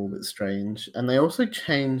that was a little bit strange. And they also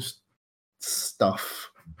changed stuff.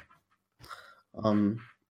 I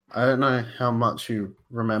don't know how much you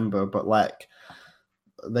remember, but like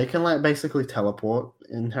they can like basically teleport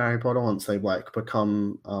in Harry Potter once they've like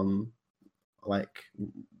become like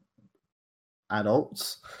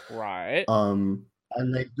adults. Right. And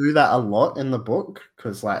they do that a lot in the book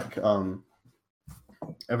because like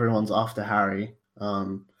everyone's after Harry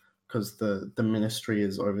because the ministry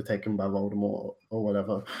is overtaken by Voldemort or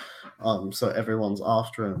whatever. So everyone's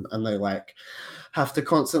after him and they like have to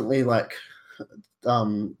constantly like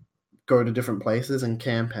go to different places and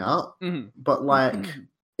camp out. But like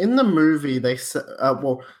in the movie they said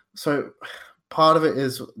so part of it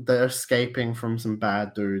is they're escaping from some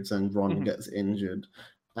bad dudes and Ron gets injured.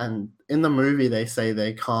 And in the movie, they say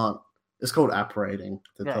they can't. It's called apparating,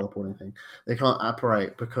 the teleporting thing. They can't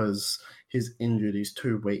apparate because he's injured. He's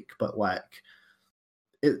too weak. But like,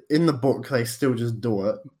 in the book, they still just do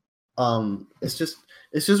it. It's just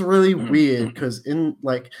really weird because in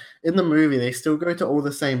the movie, they still go to all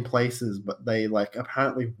the same places, but they like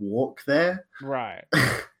apparently walk there. Right.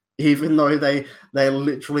 Even though they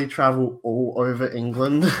literally travel all over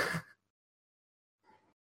England.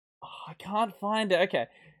 I can't find it. Okay.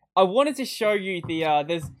 I wanted to show you the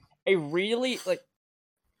there's a really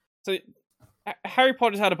so Harry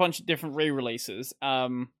Potter's had a bunch of different re-releases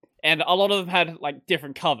and a lot of them had like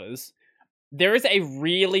different covers. There is a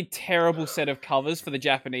really terrible set of covers for the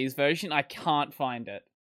Japanese version. I can't find it.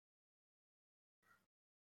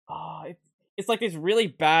 It's like this really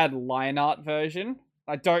bad line art version.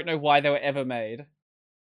 I don't know why they were ever made.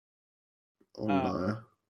 Oh no.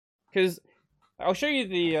 Because I'll show you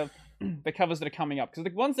the covers that are coming up, because the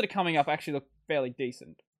ones that are coming up actually look fairly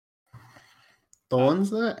decent. The ones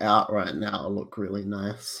that are out right now look really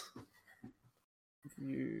nice.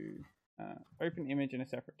 You open image in a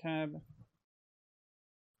separate tab.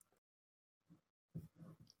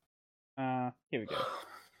 Here we go.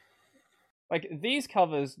 Like, these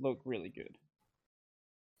covers look really good.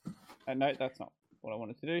 No, that's not what I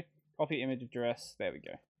wanted to do. Copy image address. There we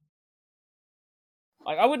go.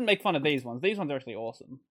 I wouldn't make fun of these ones. These ones are actually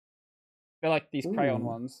awesome. They're like these crayon Ooh.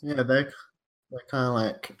 ones. Yeah, they're kind of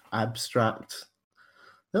like abstract.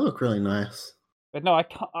 They look really nice. But no, I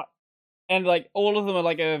can't. And like all of them are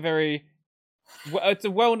like a very. It's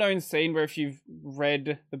a well-known scene where if you've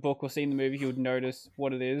read the book or seen the movie, you would notice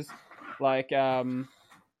what it is. Like the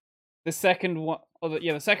second one,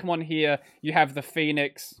 the second one here, you have the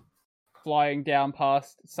phoenix flying down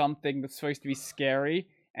past something that's supposed to be scary,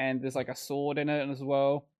 and there's like a sword in it as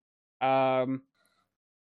well.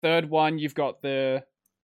 Third one, you've got like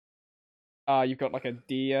a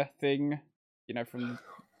deer thing, from.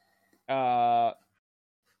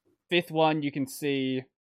 Fifth one, you can see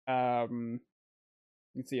a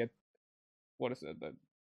what is it, the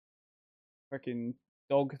freaking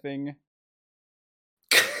dog thing.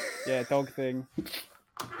 Yeah, dog thing.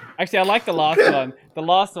 Actually, I like the last one. The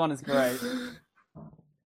last one is great.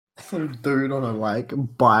 Some dude on a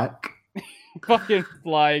bike. Fucking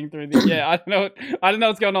flying through the I don't know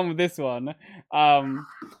what's going on with this one. That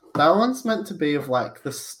one's meant to be of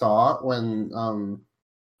the start when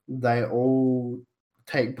they all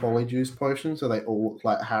take polyjuice potions, so they all look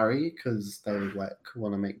like Harry because they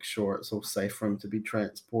want to make sure it's all safe for him to be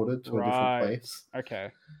transported to a different place.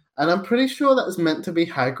 Okay. And I'm pretty sure that's meant to be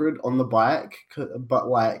Hagrid on the bike,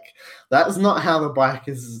 but that's not how the bike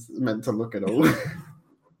is meant to look at all.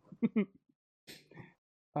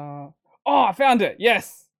 I found it.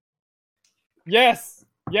 Yes.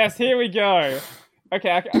 Here we go.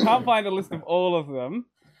 Okay, I can't find a list of all of them,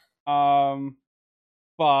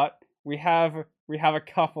 but we have a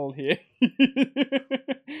couple here.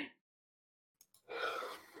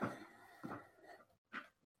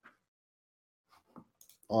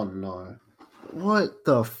 Oh no! What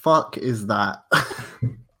the fuck is that?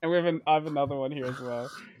 And I have another one here as well.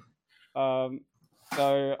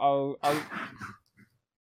 So I'll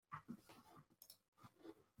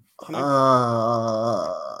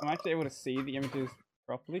I'm actually able to see the images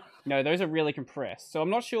properly. No, those are really compressed. So I'm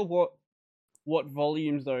not sure what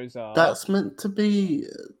volumes those are. That's meant to be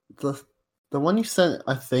the one you sent.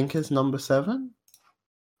 I think is number 7.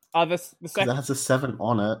 The second that has a 7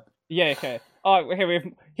 on it. Yeah. Okay. Oh,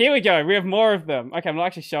 here we go. We have more of them. Okay, I'm not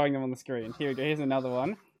actually showing them on the screen. Here we go. Here's another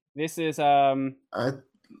one. This is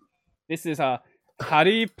This is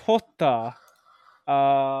Harry Potter.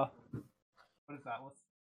 What is that?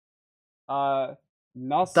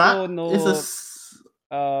 Naso no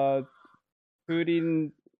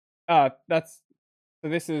Purin. That's so.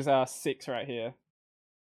 This is 6 right here.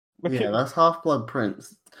 Yeah, that's Half-Blood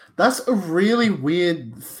Prince. That's a really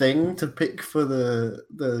weird thing to pick for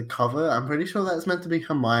the cover. I'm pretty sure that's meant to be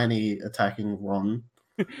Hermione attacking Ron.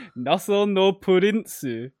 Naso no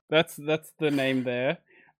Purinsu. That's the name there.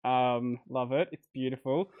 Love it. It's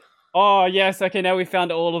beautiful. Oh yes. Okay, now we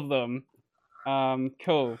found all of them.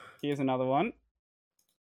 Cool. Here's another one.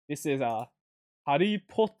 This is Harry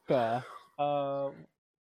Potter.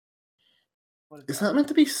 Is that meant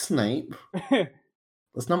to be Snape?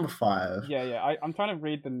 That's number 5. Yeah. I'm trying to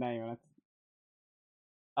read the name.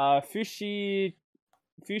 Fushicho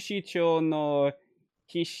no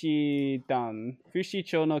Kishidan.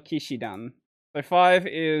 Fushicho no Kishidan. So 5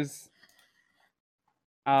 is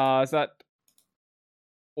that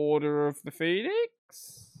Order of the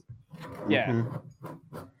Phoenix? Yeah.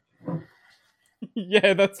 Mm-hmm.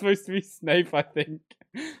 Yeah, that's supposed to be Snape, I think.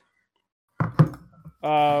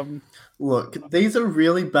 Look, these are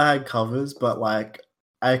really bad covers, but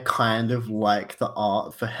I kind of like the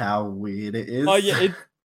art for how weird it is. Oh yeah,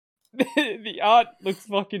 the art looks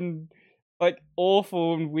fucking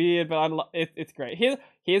awful and weird, but it's great.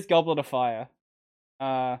 Here's Goblet of Fire.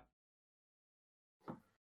 Oh,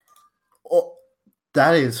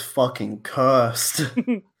 that is fucking cursed.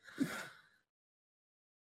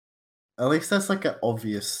 At least that's an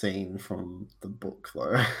obvious scene from the book,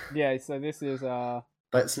 though. Yeah, so this is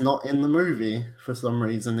That's not in the movie for some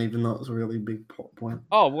reason, even though it's a really big plot point.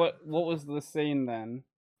 Oh, what was the scene then?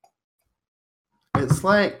 It's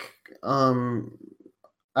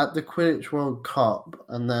at the Quidditch World Cup,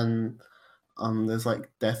 and then there's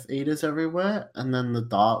Death Eaters everywhere, and then the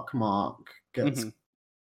Dark Mark gets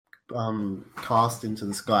cast into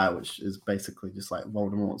the sky, which is basically just like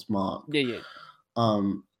Voldemort's mark. Yeah.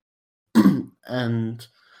 And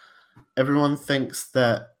everyone thinks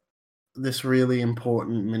that this really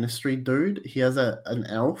important ministry dude, he has an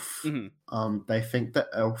elf. Mm-hmm. They think that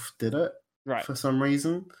elf did it for some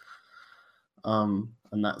reason. And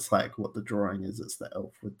that's what the drawing is. It's the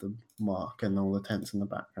elf with the mark and all the tents in the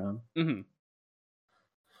background. Mm-hmm.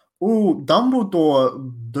 Ooh,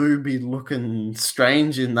 Dumbledore do be looking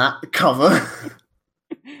strange in that cover.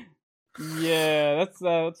 Yeah,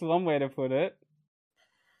 that's one way to put it.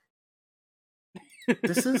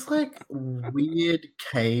 This is like weird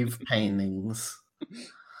cave paintings.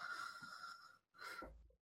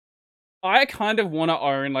 I kind of want to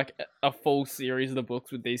own like a full series of the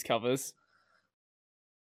books with these covers.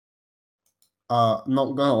 Not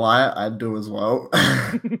gonna lie, I do as well.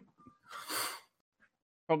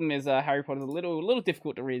 Problem is, Harry Potter's a little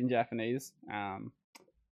difficult to read in Japanese.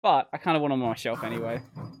 But I kind of want them on my shelf anyway.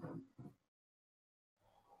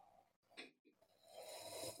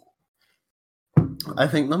 I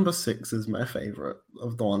think number 6 is my favorite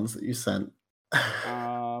of the ones that you sent.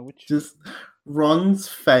 Which? Just Ron's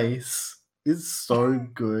face is so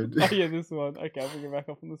good. Oh yeah, this one. Okay, I'll bring it back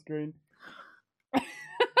up on the screen.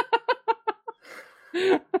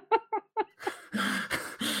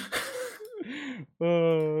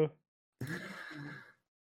 Ooh.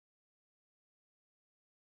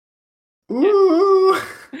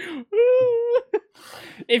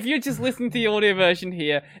 If you're just listening to the audio version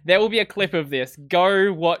here, there will be a clip of this.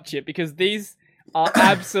 Go watch it because these are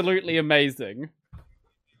absolutely amazing.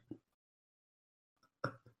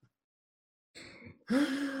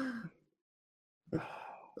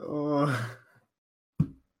 Oh,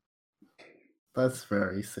 that's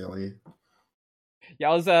very silly.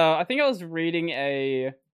 Yeah, I think I was reading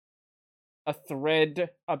a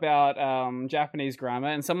thread about Japanese grammar,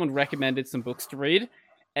 and someone recommended some books to read,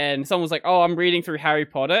 and someone was like, "Oh, I'm reading through Harry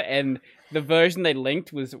Potter," and the version they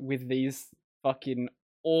linked was with these fucking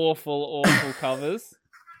awful covers.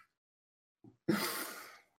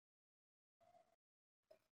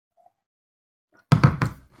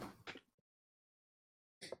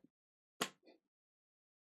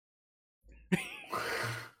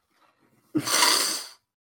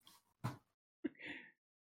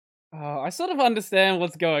 I sort of understand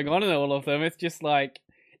what's going on in all of them. It's just like,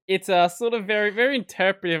 it's sort of very, very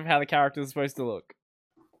interpretive of how the character is supposed to look.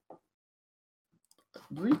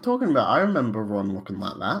 What are you talking about? I remember Ron looking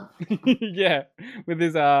like that. Yeah, with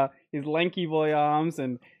his lanky boy arms,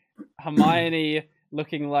 and Hermione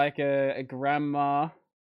looking like a grandma.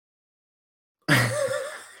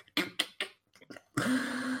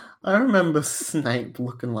 I remember Snape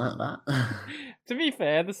looking like that. To be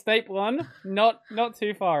fair, the Snape one, not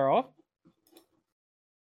too far off.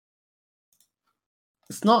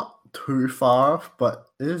 It's not too far off, but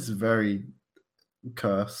it is very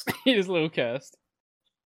cursed. He is a little cursed.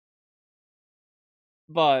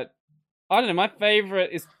 But, I don't know, my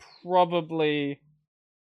favourite is probably...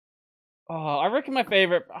 Oh, I reckon my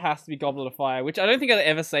favourite has to be Goblet of Fire, which I don't think I'd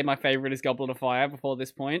ever say my favourite is Goblet of Fire before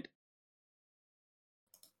this point.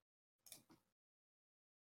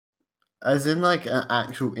 As in, like, an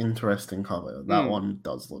actual interesting cover. That one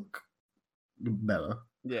does look better.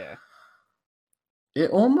 Yeah. It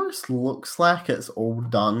almost looks like it's all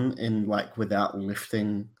done in, like, without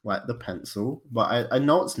lifting, like, the pencil. But I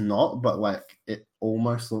know it's not, but, like, it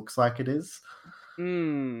almost looks like it is.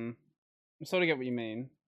 I sort of get what you mean.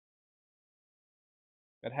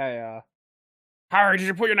 But hey, Harry, did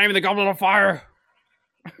you put your name in the Goblet of Fire?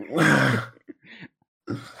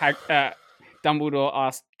 Dumbledore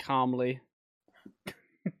asked calmly.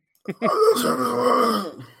 Your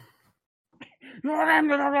name,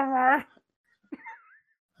 the Goblet of Fire.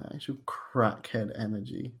 Actual crackhead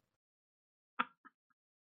energy.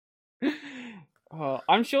 Oh,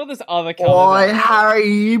 I'm sure there's other Oi, colors.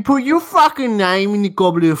 Harry, you put your fucking name in the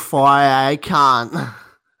Goblet of Fire. I can't.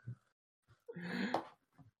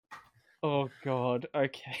 Oh god.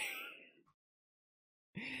 Okay.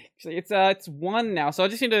 Actually, it's 1 now, so I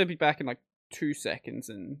just need to be back in like 2 seconds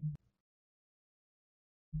and.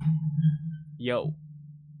 Yo.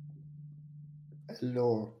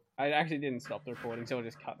 Hello. I actually didn't stop the recording, so I'll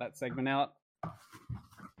just cut that segment out.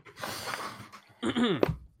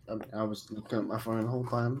 I was looking at my phone the whole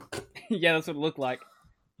time. Yeah, that's what it looked like.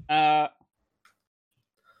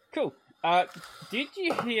 Cool. Did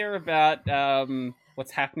you hear about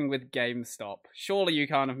what's happening with GameStop? Surely you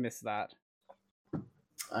can't have missed that.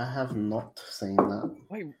 I have not seen that.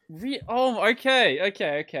 Wait, oh, okay.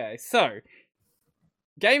 So,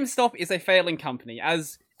 GameStop is a failing company,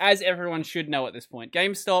 as everyone should know at this point.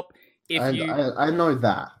 GameStop, I know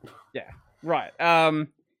that. Yeah, right.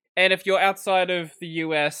 And if you're outside of the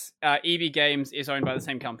US, EB Games is owned by the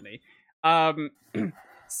same company.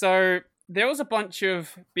 So there was a bunch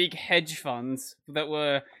of big hedge funds that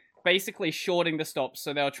were basically shorting the stocks.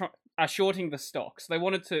 So they were shorting the stocks. They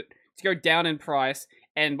wanted to go down in price,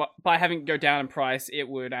 and by having it go down in price, it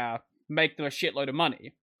would make them a shitload of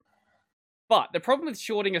money. But the problem with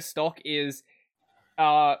shorting a stock is,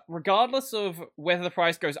 regardless of whether the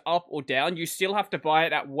price goes up or down, you still have to buy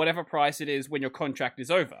it at whatever price it is when your contract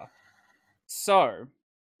is over. So,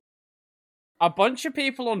 a bunch of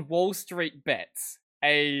people on Wall Street Bets,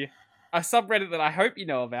 a subreddit that I hope you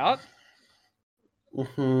know about,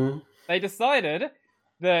 they decided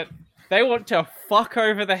that they want to fuck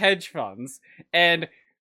over the hedge funds, and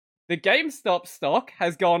the GameStop stock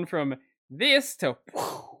has gone from this to...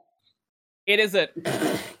 It is at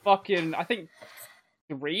fucking, I think,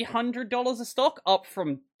 $300 a stock, up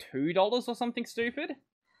from $2 or something stupid.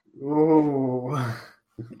 Ooh.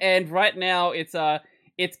 And right now, it's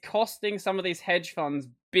costing some of these hedge funds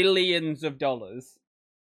billions of dollars.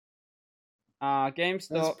 GameStop.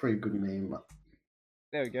 That's a pretty good name.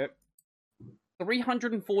 There we go.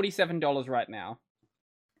 $347 right now.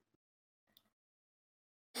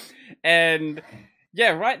 And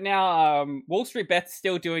yeah, right now, Wall Street Bet's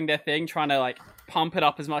still doing their thing, trying to like pump it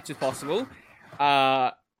up as much as possible.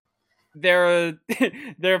 There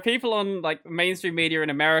are people on like mainstream media in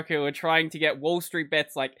America who are trying to get Wall Street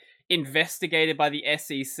Bets like investigated by the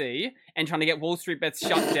SEC and trying to get Wall Street Bets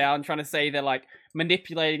shut down, trying to say they're like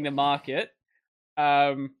manipulating the market.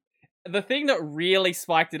 The thing that really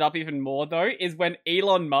spiked it up even more though is when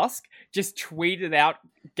Elon Musk just tweeted out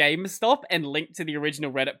GameStop and linked to the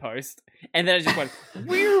original Reddit post, and then it just went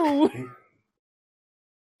whew.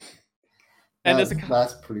 And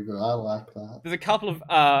that's pretty good. I like that. There's a couple of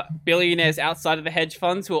billionaires outside of the hedge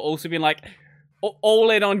funds who are also being like, all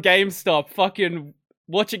in on GameStop, fucking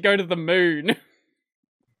watch it go to the moon.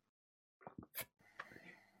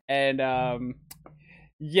 And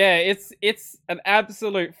yeah, it's an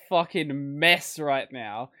absolute fucking mess right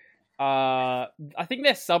now. I think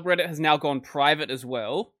their subreddit has now gone private as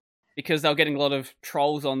well, because they're getting a lot of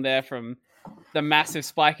trolls on there from the massive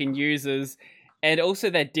spike in users. And also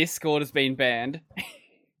their Discord has been banned.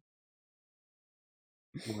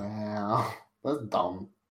 Wow. That's dumb.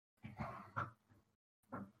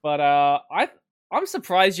 But I'm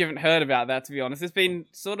surprised you haven't heard about that, to be honest. It's been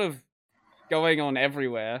sort of going on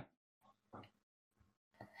everywhere.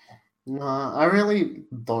 No, I really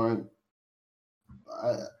don't.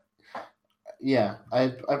 I'm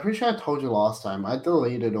pretty sure I told you last time. I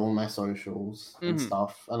deleted all my socials and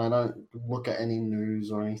stuff, and I don't look at any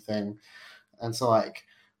news or anything. And so, like,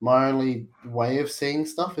 my only way of seeing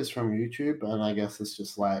stuff is from YouTube, and I guess it's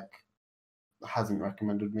just, like, hasn't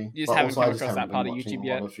recommended me. You just haven't come across that part of YouTube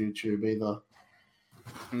yet? A lot of YouTube either.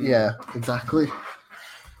 Yeah, exactly.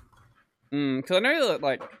 Because I know that,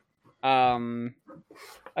 like, a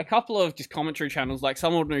couple of just commentary channels, like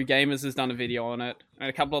Some Ordinary Gamers has done a video on it, and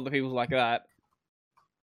a couple other people like that.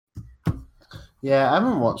 Yeah, I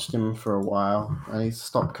haven't watched him for a while, and he's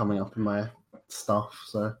stopped coming up in my stuff,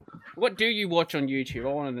 so... What do you watch on YouTube?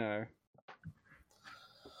 I want to know.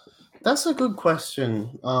 That's a good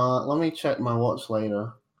question. Let me check my watch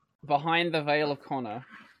later. Behind the Veil of Connor.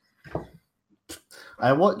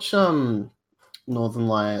 I watch Northern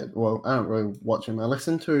Light. Well, I don't really watch him. I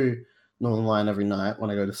listen to Northern Light every night when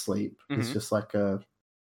I go to sleep. It's just like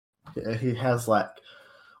he has like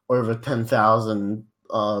over 10,000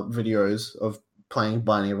 videos of playing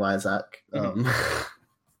Binding of Isaac.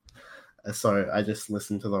 So I just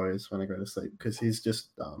listen to those when I go to sleep because he's just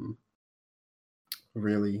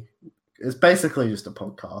really, it's basically just a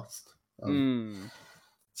podcast. Something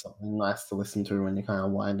nice to listen to when you're kind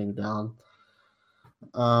of winding down.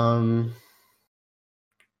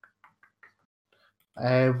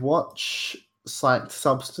 I watch Psyched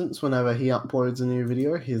Substance whenever he uploads a new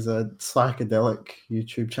video. He's a psychedelic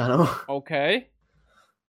YouTube channel. Okay.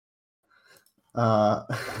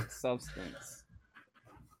 Substance.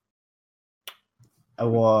 I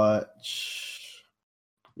watch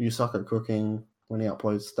You Suck at Cooking when he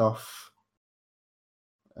uploads stuff.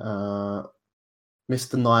 Mr.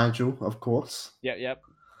 Nigel, of course. Yep.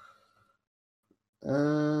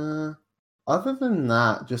 Other than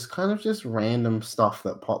that, just random stuff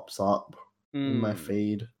that pops up in my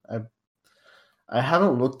feed. I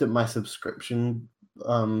haven't looked at my subscription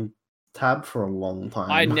tab for a long time.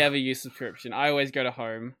 I never use subscription. I always go to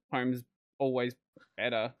home. Home's always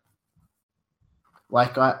better.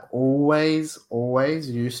 Like, I always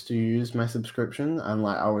used to use my subscription, and,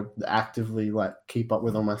 like, I would actively, like, keep up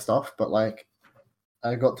with all my stuff, but, like,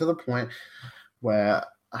 I got to the point where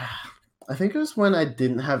I think it was when I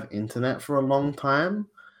didn't have internet for a long time,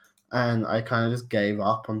 and I kind of just gave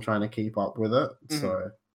up on trying to keep up with it,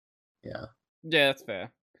 so, yeah. Yeah, that's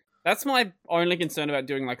fair. That's my only concern about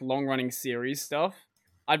doing, like, long-running series stuff.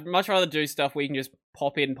 I'd much rather do stuff where you can just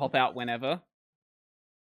pop in, pop out whenever.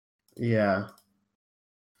 Yeah.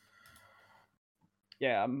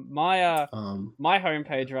 Yeah, my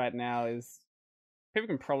homepage right now is... People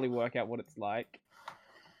can probably work out what it's like.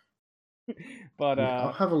 But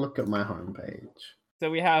I'll have a look at my homepage. So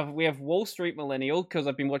we have Wall Street Millennial, because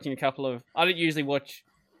I've been watching a couple of. I don't usually watch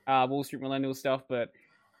Wall Street Millennial stuff, but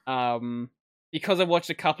because I watched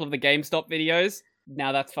a couple of the GameStop videos,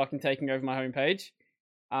 now that's fucking taking over my homepage.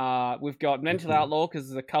 We've got Mental Outlaw, because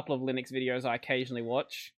there's a couple of Linux videos I occasionally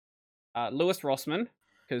watch. Lewis Rossman,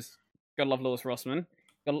 because gotta love Lewis Rossman.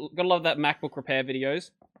 Gotta love that MacBook repair videos.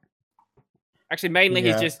 Actually, mainly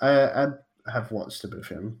he's just. I have watched a bit of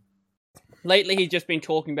him. Lately, he's just been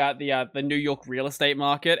talking about the New York real estate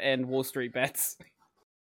market and Wall Street bets.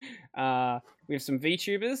 We have some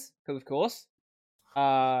VTubers, because of course.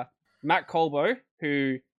 Matt Colbo,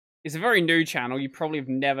 who is a very new channel. You probably have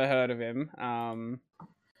never heard of him.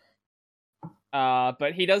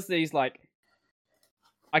 But he does these, like...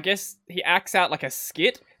 I guess he acts out like a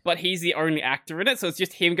skit, but he's the only actor in it, so it's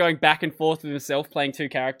just him going back and forth with himself, playing two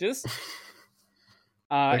characters.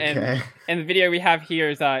 Okay. And the video we have here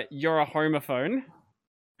is You're a Homophone.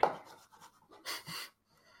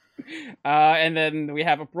 And then we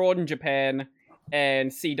have Abroad in Japan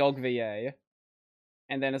and Sea Dog VA.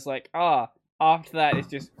 And then it's like, after that it's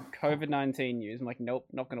just COVID-19 news. I'm like, nope,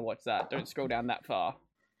 not gonna watch that. Don't scroll down that far.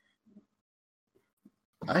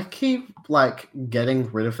 I keep like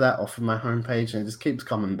getting rid of that off of my homepage and it just keeps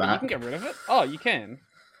coming back. You can get rid of it? Oh, you can.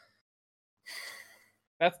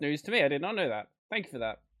 That's news to me. I did not know that. Thank you for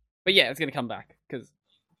that. But yeah, it's going to come back, because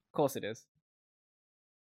of course it is.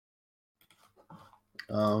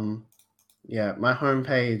 Yeah, my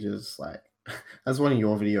homepage is like, has one of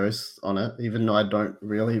your videos on it, even though I don't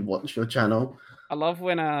really watch your channel. I love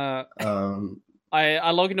when I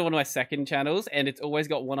log into one of my second channels, and it's always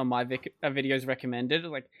got one of my videos recommended.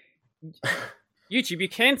 Like, YouTube, you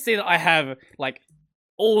can see that I have, like,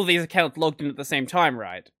 all these accounts logged in at the same time,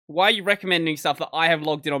 right? Why are you recommending stuff that I have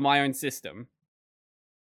logged in on my own system?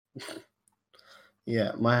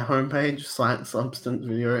 Yeah, my homepage, Science Substance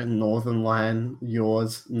Video, Northern Lion,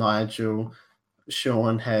 yours, Nigel,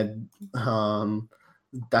 Sean Head, Dashcams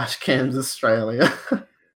Australia.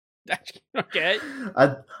 Okay.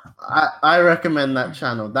 I recommend that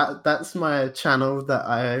channel. That's my channel that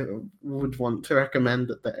I would want to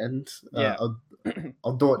recommend at the end. Yeah.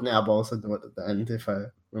 I'll do it now, but also do it at the end if I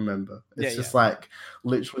remember. It's just like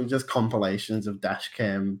literally just compilations of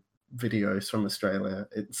dashcam videos from Australia.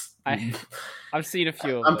 I've seen a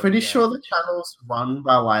few of I'm them, pretty sure the channel's run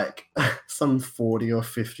by like some 40 or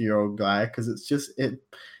 50-year-old guy, because it's just it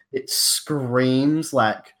screams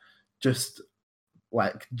like just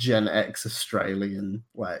like Gen X Australian,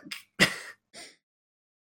 like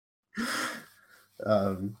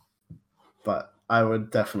but I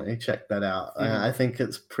would definitely check that out. I think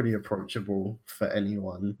it's pretty approachable for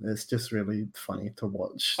anyone. It's just really funny to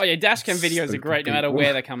watch. Oh yeah, dashcam videos are great no matter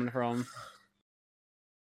where they're coming from.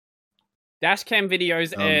 Dashcam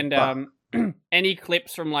videos and any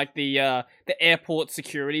clips from like the airport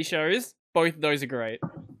security shows, both of those are great.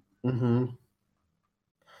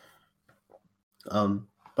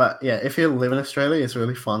 But yeah, if you live in Australia, it's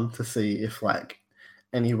really fun to see if like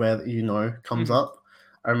anywhere that you know comes up.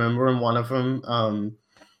 I remember in one of them,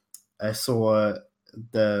 I saw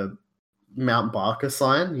the Mount Barker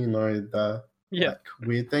sign, you know, the like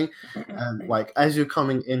weird thing. And like as you're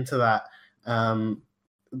coming into that,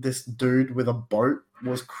 this dude with a boat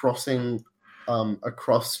was crossing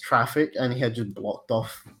across traffic, and he had just blocked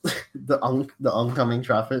off the oncoming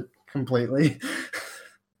traffic completely.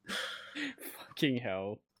 Fucking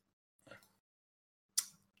hell.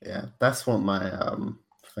 Yeah, that's what my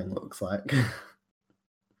thing looks like.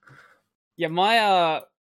 Yeah, my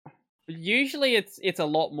usually it's a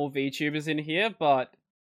lot more VTubers in here, but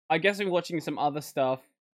I guess I'm watching some other stuff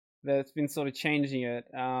that's been sort of changing it.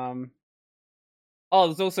 There's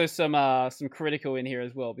also some Critical in here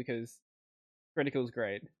as well, because Critical's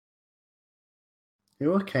great.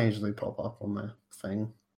 He'll occasionally pop up on my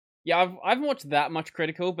thing. Yeah, I haven't watched that much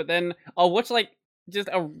Critical, but then I'll watch like just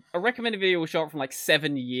a recommended video shot from like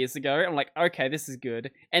 7 years ago. I'm like, okay, this is good,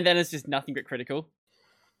 and then it's just nothing but Critical.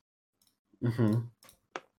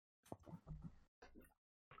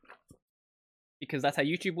 Because that's how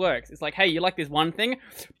YouTube works. It's like, hey, you like this one thing?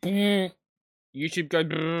 YouTube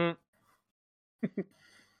go.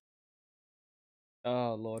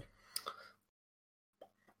 Oh Lord.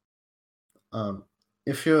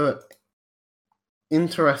 If you're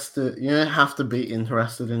interested, you don't have to be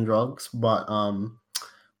interested in drugs, but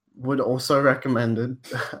would also recommended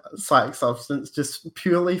Psych Substance, just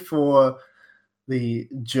purely for the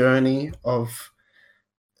journey of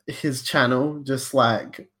his channel, just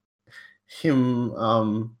like him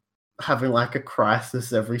having like a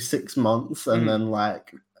crisis every 6 months, and then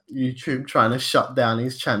like YouTube trying to shut down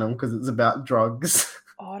his channel because it's about drugs.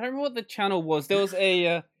 Oh, I don't remember what the channel was. There was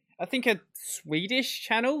a I think a Swedish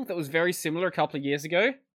channel that was very similar a couple of years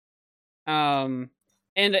ago. And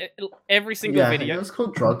every single Yeah, I think video, it was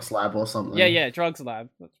called Drugs Lab or something. yeah, Drugs Lab,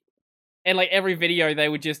 and like every video they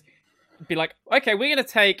would just be like, okay, we're gonna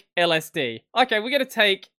take LSD, okay, we're gonna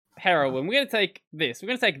take heroin, we're gonna take this, we're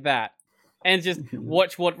gonna take that, and just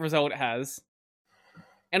watch what result it has.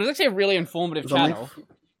 And it was actually a really informative channel.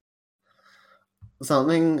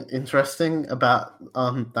 Something interesting about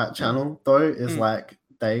that channel though is like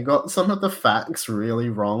they got some of the facts really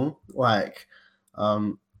wrong. Like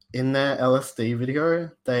in their LSD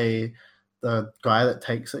video, the guy that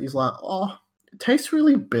takes it, he's like, oh, it tastes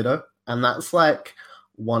really bitter, and that's like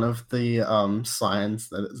one of the signs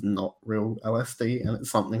that it's not real LSD and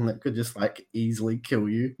it's something that could just like easily kill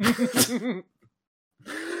you.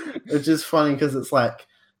 It's just funny because it's like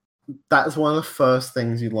that's one of the first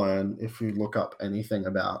things you learn if you look up anything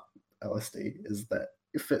about LSD is that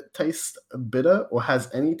if it tastes bitter or has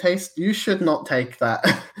any taste, you should not take that.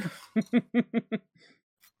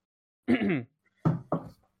 I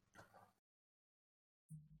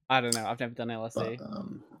don't know. I've never done LSD. But,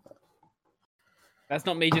 that's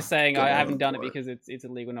not me just saying I haven't done it because it's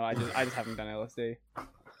illegal. No, I just haven't done LSD.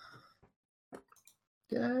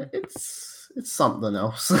 Yeah, it's something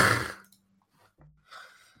else.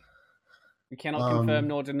 We cannot confirm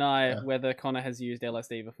nor deny whether Connor has used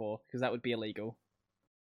LSD before, because that would be illegal.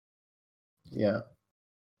 Yeah.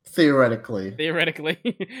 Theoretically. Theoretically,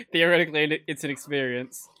 it's an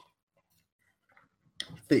experience.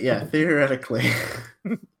 Yeah, theoretically.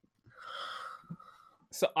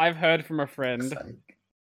 So I've heard from a friend.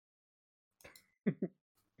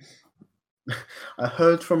 I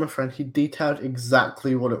heard from a friend. He detailed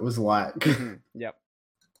exactly what it was like. Yep.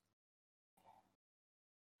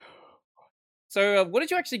 So, what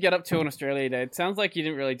did you actually get up to in Australia Day? It sounds like you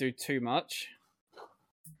didn't really do too much.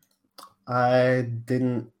 I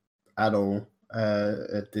didn't at all.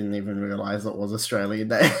 I didn't even realise it was Australia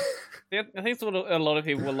Day. I think it's what a lot of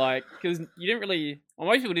people were like, because you didn't really... Well,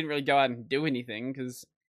 most people didn't really go out and do anything, because...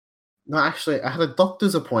 No, actually, I had a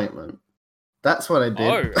doctor's appointment. That's what I did.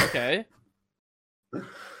 Oh, okay.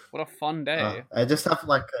 What a fun day. I just have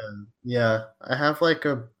like a... Yeah, I have like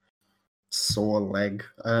a sore leg.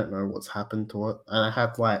 I don't know what's happened to it. And I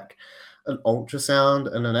had like an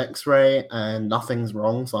ultrasound and an x-ray and nothing's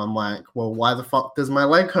wrong. So I'm like, well, why the fuck does my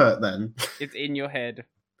leg hurt then? It's in your head.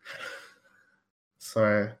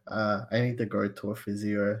 So I need to go to a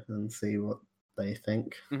physio and see what they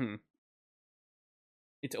think. Mm-hmm.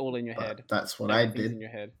 It's all in your head. That's what I did. In your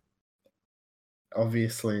head.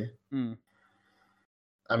 Obviously. Mm.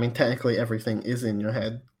 I mean, technically everything is in your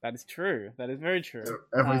head. That is true. That is very true.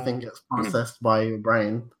 Everything gets processed by your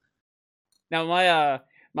brain. Now, my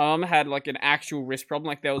mum had like an actual wrist problem.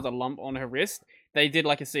 Like there was a lump on her wrist. They did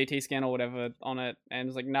like a CT scan or whatever on it, and it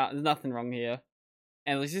was like, nah, there's nothing wrong here.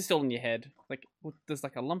 And it was just all in your head. Like, well, there's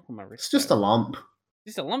like a lump on my wrist. It's just a lump.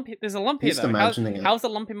 Just a lump. There's a lump here, though. Imagining it. How's the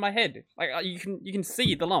lump in my head? Like you can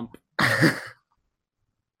see the lump.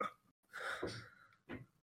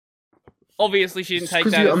 Obviously, she didn't take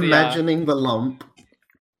that. Because you're imagining the lump.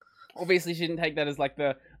 Obviously, she didn't take that as like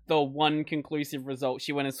the one conclusive result.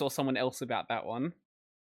 She went and saw someone else about that one.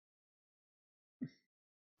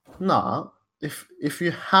 Nah, if you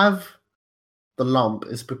have the lump,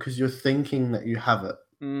 it's because you're thinking that you have it,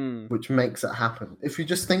 which makes it happen. If you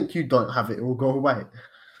just think you don't have it, it will go away.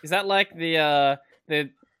 Is that like the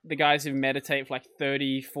guys who meditate for like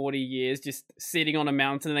 30, 40 years, just sitting on a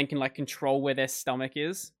mountain and then can like control where their stomach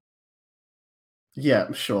is?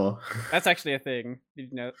 Yeah, sure. That's actually a thing. Did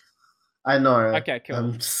you know? I know. Okay, cool.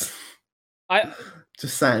 I'm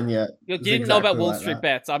just saying, yeah. You didn't know about Wall Street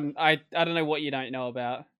Bets. I don't know what you don't know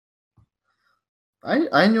about.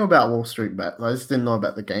 I knew about Wall Street Bets. I just didn't know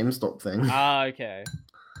about the GameStop thing. Ah, okay.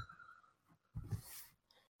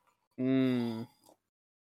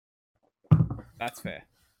 That's fair.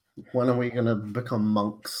 When are we gonna become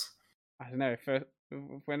monks? I don't know.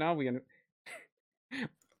 When are we gonna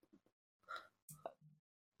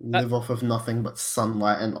live off of nothing but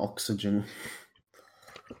sunlight and oxygen?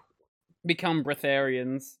 Become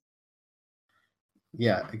breatharians.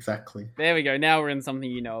 Yeah, exactly. There we go. Now we're in something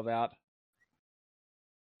you know about.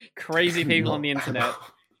 Crazy people on the internet.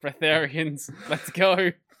 Breatharians. Let's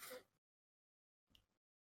go.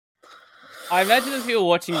 I imagine there's people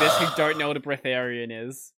watching this who don't know what a breatharian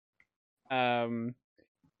is.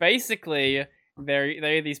 Basically,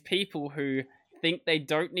 they're these people who think they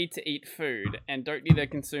don't need to eat food and don't need to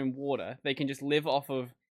consume water. They can just live off of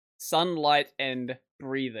sunlight and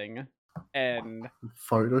breathing and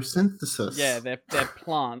photosynthesis. Yeah, they're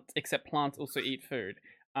plants, except plants also eat food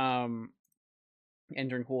and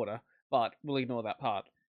drink water. But we'll ignore that part.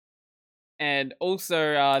 And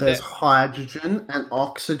also, there's hydrogen and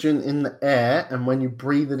oxygen in the air, and when you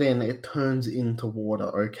breathe it in, it turns into water,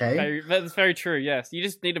 okay? That's very true, yes. You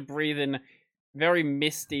just need to breathe in very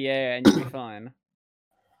misty air and you'll be fine.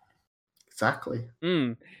 Exactly.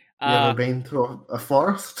 You ever been to a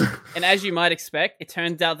forest? And as you might expect, it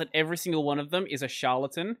turns out that every single one of them is a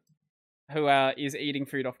charlatan who is eating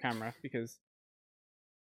food off camera, because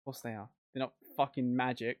of course they are. They're not fucking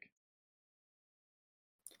magic.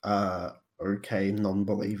 Okay,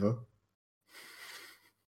 non-believer.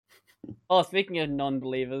 Oh, speaking of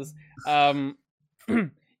non-believers, in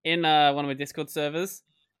one of my Discord servers,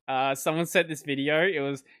 someone sent this video. It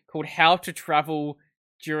was called "How to Travel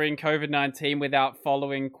During COVID-19 Without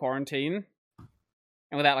Following Quarantine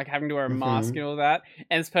and Without like having to wear a mask and all that."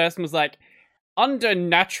 And this person was like, "Under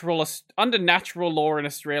natural law in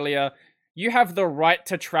Australia, you have the right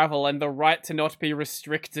to travel and the right to not be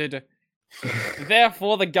restricted.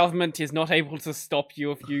 Therefore, the government is not able to stop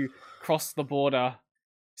you if you cross the border."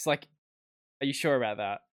 It's like, are you sure about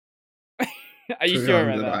that? Are you sure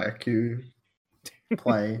about that? IQ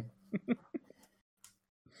play.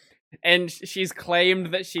 And she's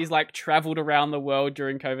claimed that she's like traveled around the world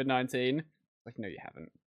during COVID-19. Like, no, you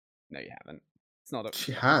haven't. No, you haven't. It's not.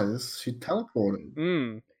 She has. She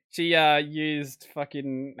teleported. She used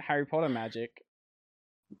fucking Harry Potter magic.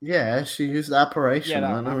 Yeah, she used apparition. Yeah,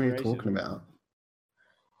 I don't know what you're talking about.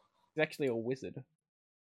 She's actually a wizard.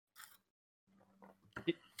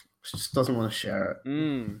 She just doesn't want to share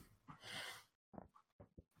it.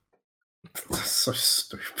 That's so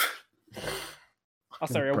stupid. Oh,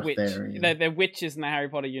 sorry, a witch. They're witches in the Harry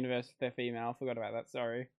Potter universe. They're female. I forgot about that.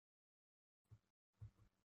 Sorry.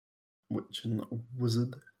 Witch and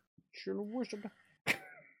wizard.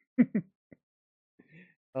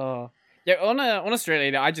 Oh, yeah. On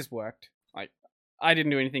Australia, I just worked. Like, I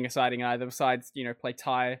didn't do anything exciting either, besides play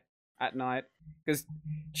Thai at night. Because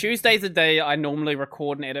Tuesday's a day I normally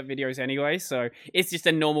record and edit videos anyway, so it's just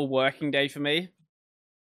a normal working day for me.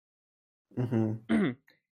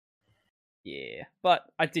 Yeah, but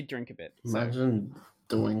I did drink a bit. Imagine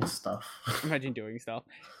doing stuff. Imagine doing stuff.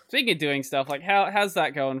 Speaking of doing stuff, like how's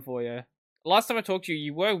that going for you? Last time I talked to you,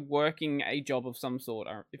 you were working a job of some sort,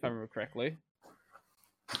 if I remember correctly.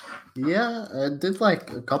 Yeah, I did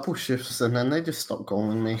like a couple shifts and then they just stopped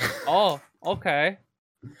calling me. Oh, okay.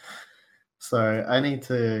 So I need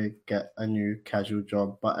to get a new casual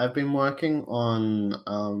job, but I've been working on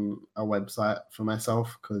a website for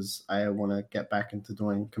myself because I want to get back into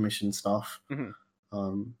doing commission stuff.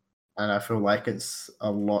 And I feel like it's a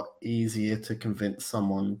lot easier to convince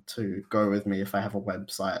someone to go with me if I have a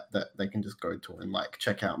website that they can just go to and like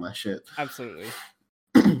check out my shit. Absolutely.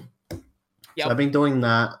 So I've been doing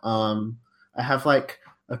that. I have like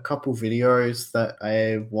a couple videos that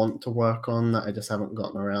I want to work on that I just haven't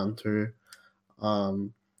gotten around to. I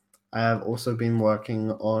have also been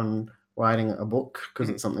working on writing a book because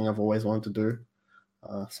it's something I've always wanted to do.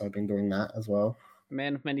 So I've been doing that as well.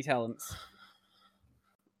 Man of many talents.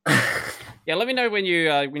 Yeah, let me know when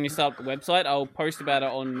you start the website. I'll post about it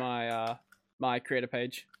on my my creator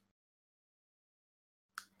page.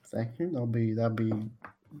 Thank you. That'll be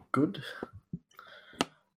good.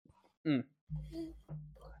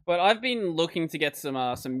 But I've been looking to get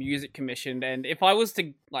some music commissioned, and if I was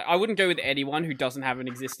to I wouldn't go with anyone who doesn't have an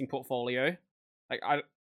existing portfolio. Like I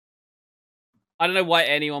don't know why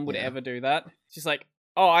anyone would ever do that. It's just like,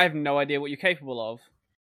 oh, I have no idea what you're capable of.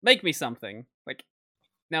 Make me something. Like,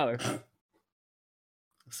 no.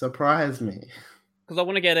 Surprise me. Because I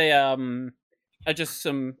want to get a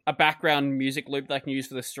background music loop that I can use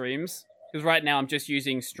for the streams. Because right now I'm just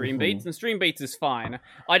using Stream Beats, and Stream Beats is fine.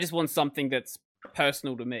 I just want something that's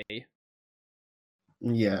personal to me.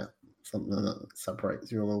 Yeah, something that separates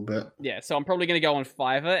you a little bit. Yeah, so I'm probably going to go on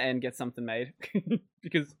Fiverr and get something made.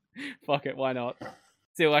 Because, fuck it, why not?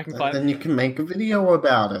 See what I can find. Then you can make a video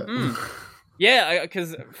about it. Yeah,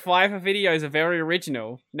 because Fiverr videos are very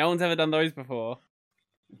original. No one's ever done those before.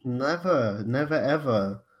 Never,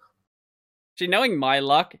 ever. See, knowing my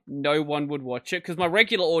luck, no one would watch it, because my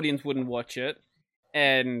regular audience wouldn't watch it.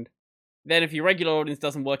 And then if your regular audience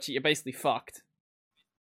doesn't watch it, you're basically fucked.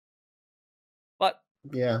 But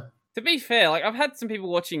yeah, to be fair, like I've had some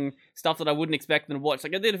people watching stuff that I wouldn't expect them to watch.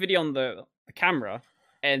 Like I did a video on the camera,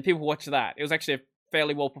 and people watched that. It was actually a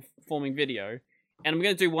fairly well-performing video. And I'm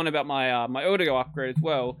going to do one about my my audio upgrade as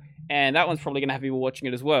well, and that one's probably going to have people watching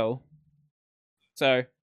it as well. So,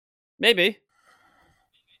 maybe.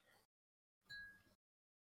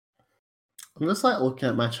 I'm just like looking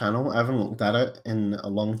at my channel. I haven't looked at it in a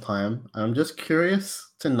long time. I'm just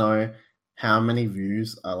curious to know how many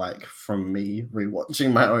views are like from me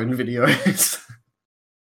rewatching my own videos.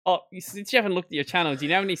 Oh, since you haven't looked at your channel, do you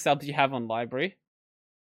know how many subs you have on library?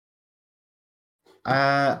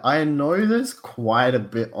 I know there's quite a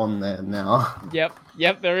bit on there now.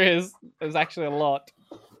 Yep, there is. There's actually a lot.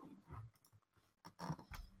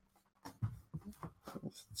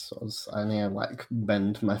 So I need to like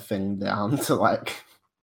bend my thing down to like.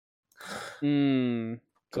 Go into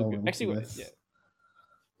actually, this.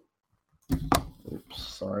 yeah. Oops,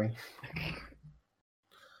 sorry.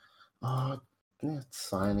 Let's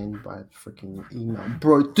sign in by freaking email,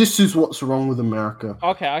 bro. This is what's wrong with America.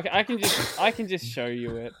 Okay, I can just show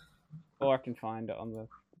you it, or I can find it on the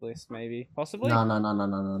list, maybe, possibly. No. No.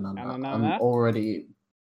 I'm already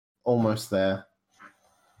almost there.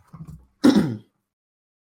 Can't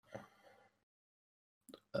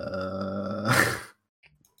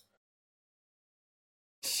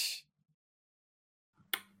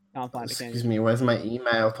find it. Excuse me, where's my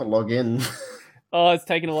email to log in? Oh, it's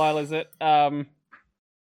taking a while, is it?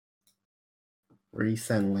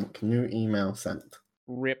 Resend link. New email sent.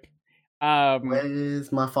 Rip.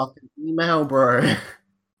 Where's my fucking email, bro?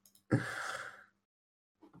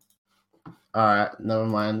 Alright, never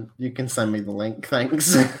mind. You can send me the link,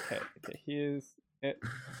 thanks. Okay, here's it.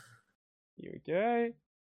 Here we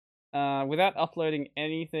go. Without uploading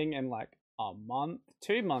anything in like a month,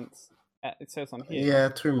 2 months, it says on here. Yeah,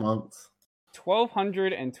 2 months.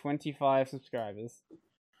 1,225 subscribers.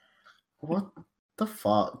 What the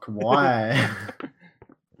fuck? Why?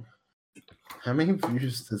 How many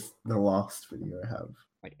views does the last video have?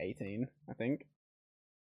 Like 18, I think.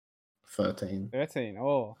 13. 13.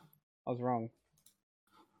 Oh, I was wrong.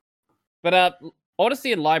 But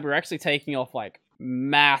Odyssey and Library are actually taking off like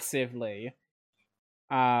massively.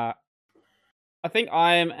 I think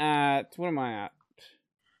I'm at, what am I at?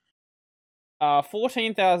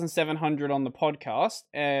 14,700 on the podcast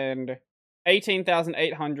and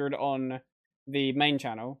 18,800 on the main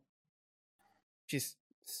channel, which is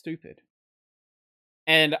stupid.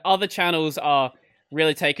 And other channels are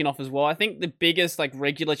really taking off as well. I think the biggest like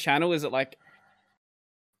regular channel is at like,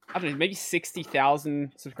 I don't know, maybe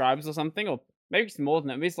 60,000 subscribers or something, or maybe it's more than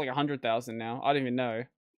that. Maybe it's like 100,000 now. I don't even know.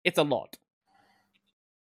 It's a lot.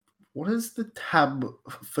 What does the tab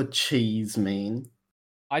for cheese mean?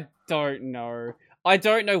 I don't know. I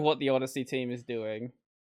don't know what the Odyssey team is doing.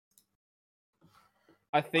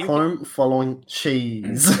 I think home following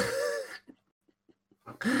cheese.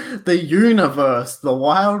 The universe, the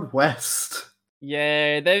Wild West.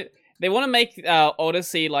 Yeah, they want to make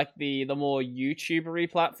Odyssey like the more YouTubery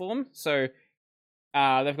platform. So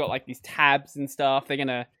they've got like these tabs and stuff.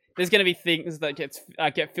 There's gonna be things that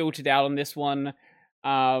get filtered out on this one,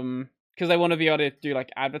 because they want to be able to do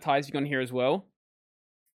like advertising on here as well.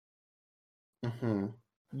 Mm-hmm.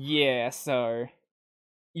 Yeah, so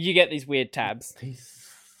you get these weird tabs. These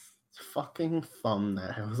fucking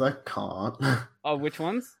thumbnails, I can't. Oh, which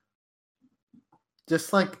ones?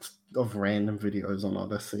 Just like of random videos on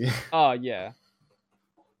Odyssey. Oh, yeah.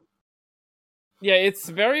 Yeah, it's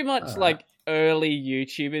very much like early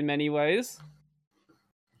YouTube in many ways.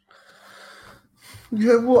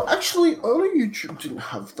 Yeah, well, actually, early YouTube didn't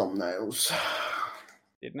have thumbnails.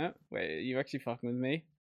 Didn't it? Wait, are you actually fucking with me?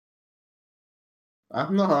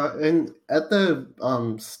 I'm not. And at the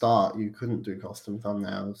start, you couldn't do custom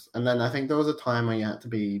thumbnails, and then I think there was a time where you had to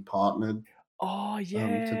be partnered. Oh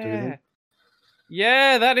yeah. To do them.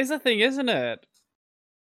 Yeah, that is a thing, isn't it?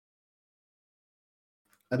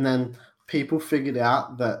 And then people figured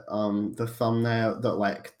out that the thumbnail, that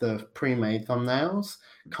like the pre-made thumbnails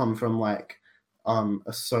come from like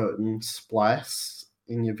a certain splice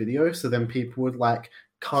in your video. So then people would like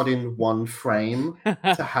cut in one frame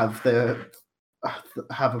to have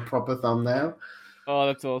have a proper thumbnail. Oh,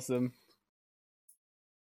 that's awesome.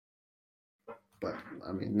 But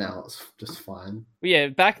I mean, now it's just fine. Yeah,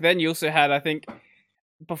 back then you also had, I think,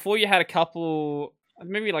 before you had a couple,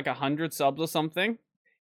 maybe like 100 subs or something,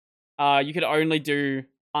 you could only do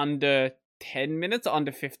under 10 minutes,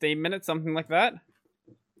 under 15 minutes, something like that.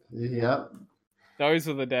 Yep. Those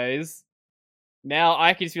were the days. Now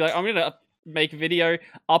I can just be like, I'm gonna make a video,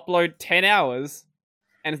 upload 10 hours,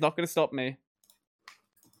 and it's not gonna stop me.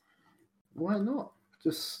 Why not?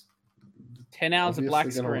 Just 10 hours of black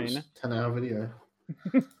screen. 10-hour video.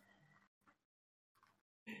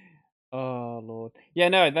 Oh lord. Yeah,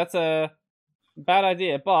 no, that's a bad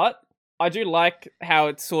idea, but I do like how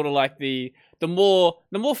it's sort of like the more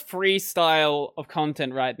freestyle of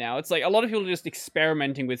content right now. It's like a lot of people are just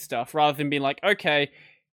experimenting with stuff rather than being like, okay,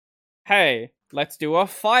 hey, let's do a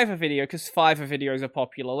Fiverr video because Fiverr videos are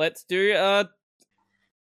popular. Let's do a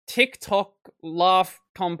TikTok laugh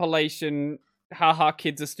compilation, haha,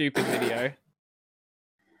 kids are stupid video.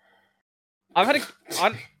 I've had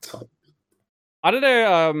I don't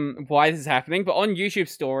know why this is happening, but on YouTube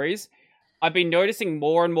Stories, I've been noticing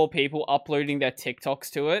more and more people uploading their TikToks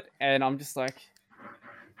to it, and I'm just like,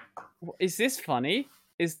 is this funny?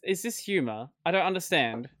 Is this humor? I don't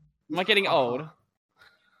understand. Am I getting old?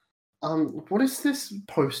 What is this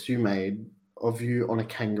post you made of you on a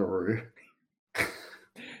kangaroo?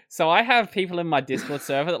 So I have people in my Discord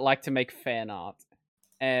server that like to make fan art,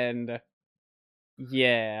 and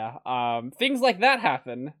yeah, things like that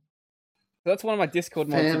happen. So that's one of my Discord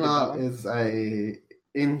mods. Fan art is a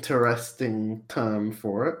interesting term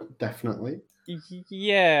for it, definitely.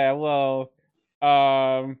 Yeah, well,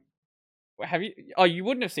 have you? Oh, you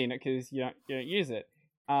wouldn't have seen it because you don't use it.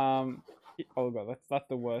 Oh god, that's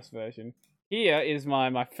the worst version. Here is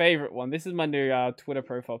my favorite one. This is my new Twitter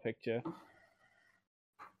profile picture.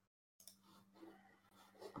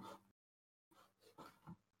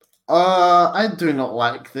 I do not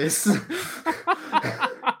like this.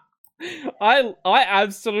 I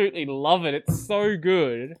absolutely love it. It's so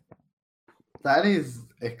good. That is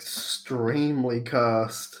extremely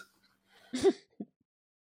cursed.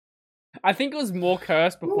 I think it was more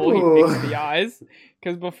cursed before he fixed the eyes,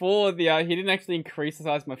 because before he didn't actually increase the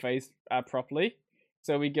size of my face properly.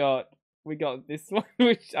 So we got this one,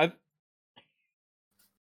 which I.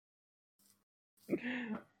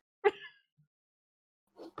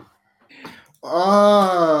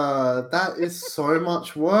 That is so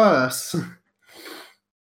much worse.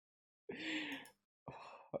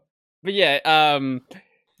 But yeah,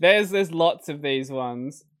 there's lots of these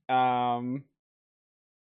ones. Some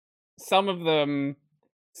of them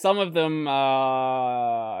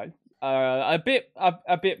are a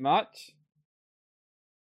bit much.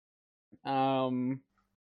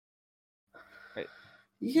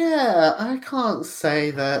 Yeah, I can't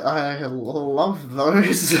say that I love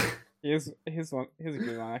those. Here's one. Here's a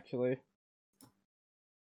good one, actually.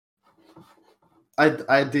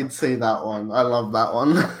 I did see that one. I love that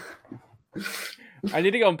one. I need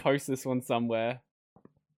to go and post this one somewhere.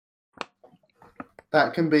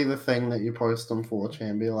 That can be the thing that you post on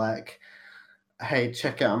 4chan. Be like, hey,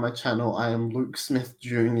 check out my channel. I am Luke Smith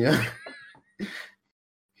Jr.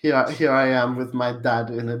 Here I am with my dad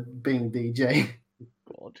being DJ.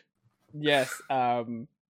 God. Yes.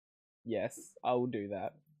 Yes, I will do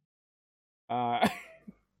that.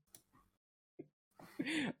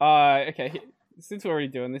 Okay. Since we're already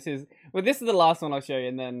doing this is the last one I'll show you,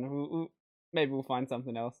 and then maybe we'll find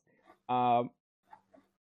something else. I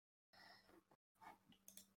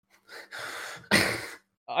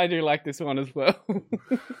do like this one as well.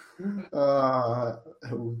 Oh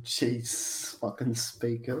jeez, fucking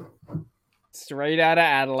speaker. Straight out of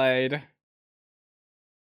Adelaide.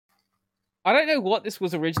 I don't know what this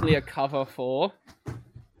was originally a cover for.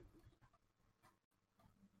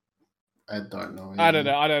 I don't know. I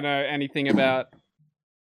don't know anything about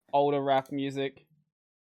older rap music.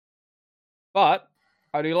 But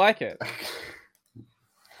I do like it.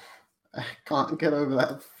 I can't get over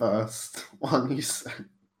that first one you said.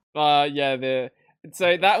 Yeah,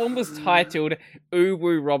 so that one was titled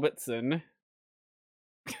Uwu Robertson.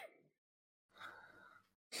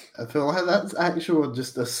 I feel like that's actual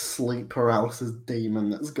just a sleep paralysis demon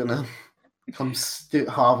that's gonna come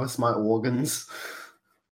harvest my organs.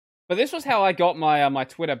 But this was how I got my my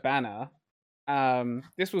Twitter banner.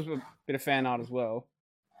 This was a bit of fan art as well.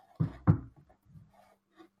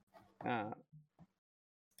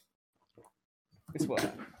 This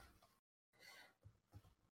one.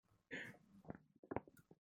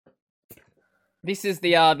 This is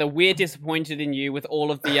the we're disappointed in you with all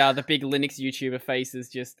of the big Linux YouTuber faces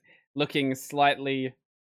just looking slightly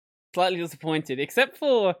disappointed, except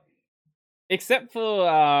for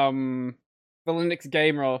the Linux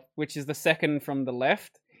Gamer, which is the second from the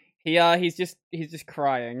left. He's just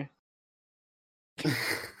crying.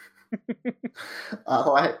 I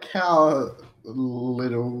like how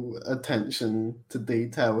little attention to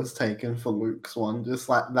detail was taken for Luke's one, just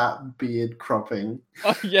like that beard cropping.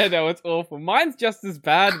 Oh yeah, no, it's awful. Mine's just as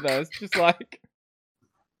bad though. It's just like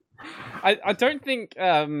I don't think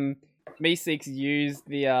Meeseeks used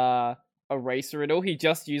the eraser at all. He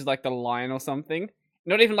just used like the line or something.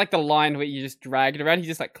 Not even like the line where you just drag it around. He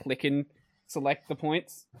just like click and select the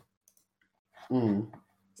points.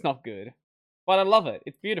 It's not good. But I love it.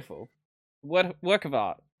 It's beautiful. Work of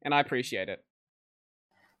art. And I appreciate it.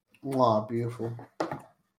 Wow, beautiful.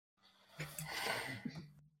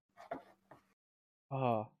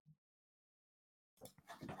 Oh.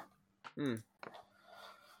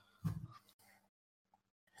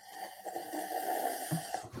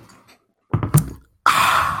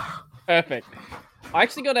 Perfect. I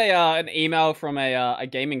actually got an email from a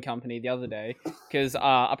gaming company the other day because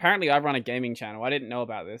apparently I run a gaming channel. I didn't know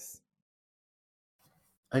about this.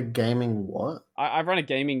 A gaming what? I run a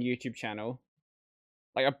gaming YouTube channel.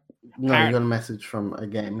 Like No, you got a message from a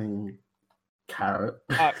gaming carrot.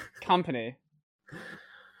 Company.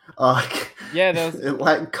 Oh, yeah, there was... it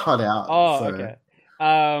like cut out. Oh, so. Okay.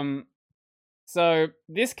 So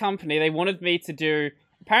this company, they wanted me to do.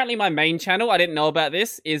 Apparently, my main channel, I didn't know about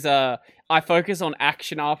this, is I focus on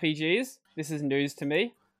action RPGs. This is news to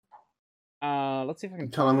me. Let's see if I can.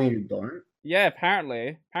 You're telling me you don't? Yeah,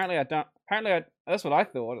 apparently I don't. That's what I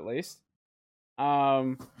thought, at least.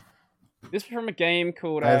 This was from a game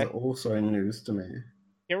called. That is also news to me.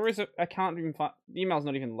 I can't even find. The email's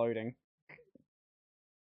not even loading.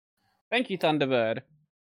 Thank you, Thunderbird.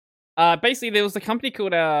 Basically, there was a company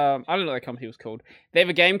called, I don't know what the company was called. They have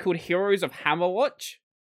a game called Heroes of Hammerwatch,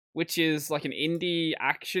 which is like an indie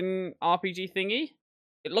action RPG thingy.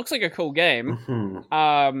 It looks like a cool game.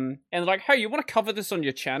 Mm-hmm. And like, hey, you want to cover this on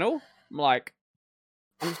your channel? I'm like,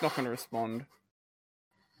 I'm just not going to respond.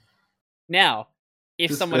 Now, if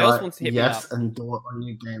just someone else wants to hit me up. Yes, and do it on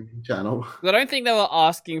your gaming channel. I don't think they were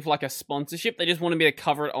asking for like a sponsorship. They just wanted me to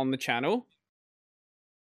cover it on the channel.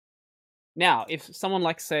 Now, if someone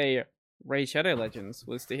like, say, Raid Shadow Legends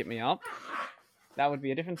was to hit me up, that would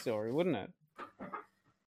be a different story, wouldn't it?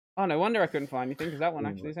 Oh, no wonder I couldn't find anything, because that one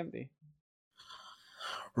actually is empty.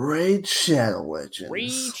 Raid Shadow Legends.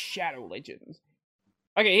 Raid Shadow Legends.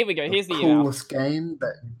 Okay, here we go. Here's the coolest game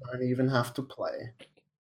that you don't even have to play.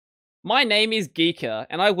 My name is Geeker,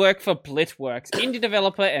 and I work for Blitworks, indie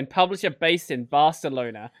developer and publisher based in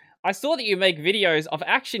Barcelona. I saw that you make videos of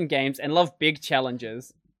action games and love big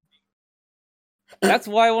challenges. That's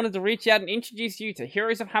why I wanted to reach out and introduce you to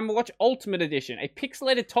Heroes of Hammerwatch Ultimate Edition, a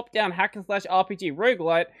pixelated top-down hack-and-slash RPG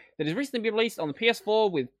roguelite that has recently been released on the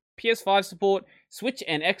PS4 with PS5 support, Switch,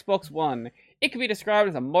 and Xbox One. It can be described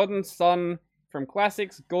as a modern son from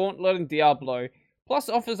classics, Gauntlet, and Diablo, plus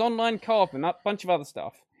offers online co-op and a bunch of other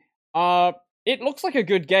stuff. It looks like a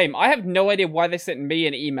good game. I have no idea why they sent me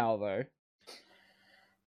an email, though.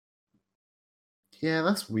 Yeah,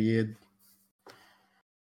 that's weird.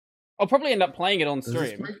 I'll probably end up playing it on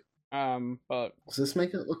stream. But does this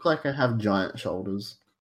make it look like I have giant shoulders?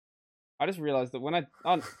 I just realized that when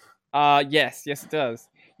yes, it does.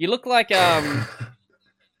 You look like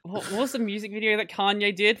what was the music video that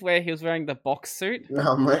Kanye did where he was wearing the box suit?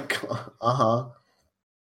 Oh my god.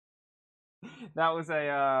 That was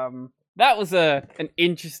an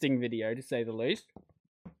interesting video, to say the least.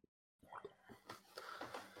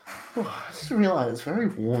 Oh, I just realized it's very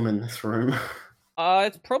warm in this room.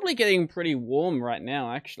 It's probably getting pretty warm right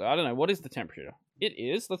now, actually. I don't know. What is the temperature? It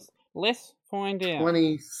is. Let's find out.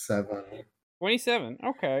 27. 27?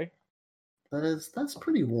 Okay. That's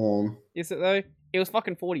pretty warm. Is it, though? It was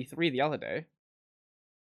fucking 43 the other day.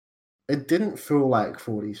 It didn't feel like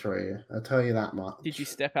 43, I'll tell you that much. Did you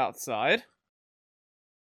step outside?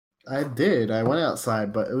 I did. I went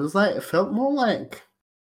outside, but it felt more like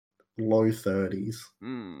low 30s.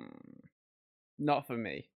 Not for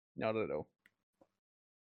me. Not at all.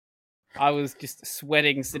 I was just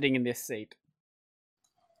sweating sitting in this seat.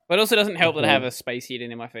 But it also doesn't help that I have a space heater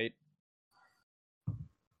in my feet.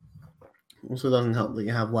 Also doesn't help that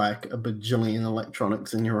you have like a bajillion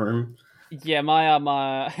electronics in your room. Yeah, my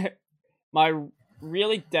my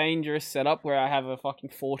really dangerous setup where I have a fucking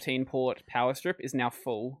 14-port power strip is now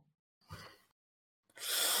full.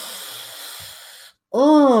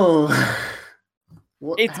 Oh!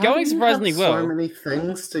 It's going surprisingly well. So many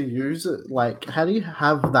things to use it. Like, how do you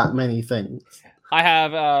have that many things? I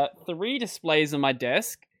have 3 displays on my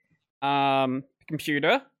desk.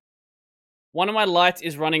 Computer. One of my lights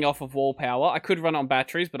is running off of wall power. I could run it on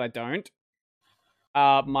batteries, but I don't.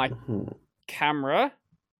 My camera.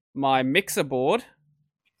 My mixer board.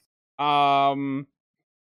 My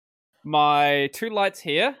 2 lights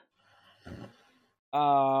here.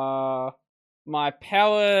 My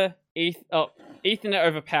power... Ethernet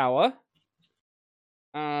over power.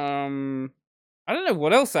 I don't know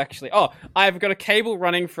what else, actually. Oh, I've got a cable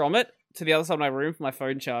running from it to the other side of my room for my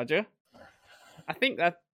phone charger. I think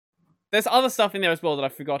that... There's other stuff in there as well that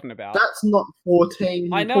I've forgotten about. That's not 14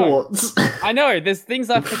 ports. I know, there's things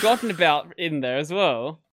I've forgotten about in there as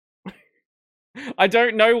well. I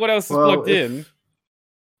don't know what else is plugged in.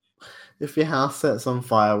 If your house sets on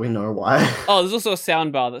fire, we know why. Oh, there's also a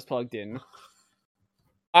soundbar that's plugged in.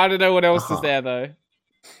 I don't know what else is there, though.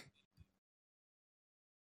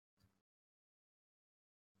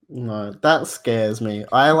 No, that scares me.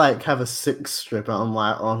 I, have a 6 stripper. I'm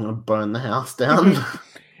like, oh, I'm gonna burn the house down.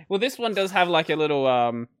 Well, this one does have, a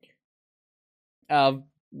little,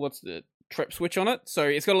 what's the trip switch on it, so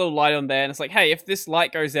it's got a little light on there, and it's like, hey, if this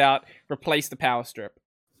light goes out, replace the power strip.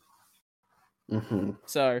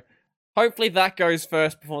 So hopefully that goes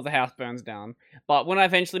first before the house burns down. But when I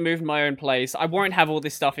eventually move to my own place, I won't have all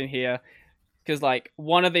this stuff in here, because like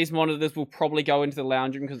one of these monitors will probably go into the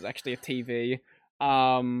lounge room because it's actually a TV.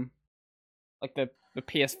 Like the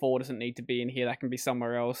PS4 doesn't need to be in here; that can be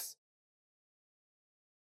somewhere else.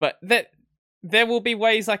 But there will be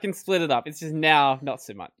ways I can split it up. It's just now not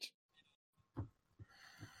so much.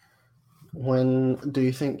 When do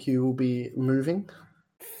you think you will be moving?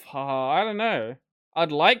 I don't know.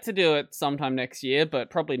 I'd like to do it sometime next year, but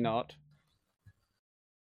probably not.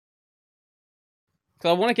 Because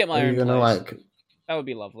I want to get my own gonna, place. That would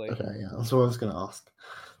be lovely. Okay, yeah, that's what I was going to ask.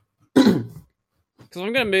 Because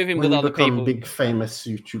I'm going to move in with other people. Big famous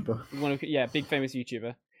YouTuber. Yeah, big famous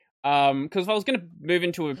YouTuber. Because if I was going to move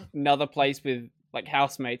into another place with like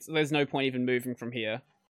housemates, there's no point even moving from here.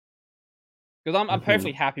 Because I'm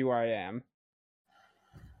perfectly happy where I am.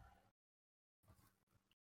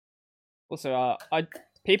 Also,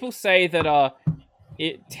 people say that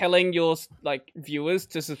telling your like viewers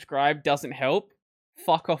to subscribe doesn't help.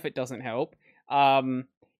 Fuck off! It doesn't help. In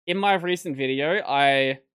my recent video,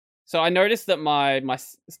 I noticed that my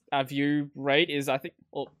view rate is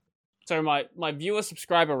my viewer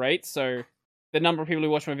subscriber rate. So the number of people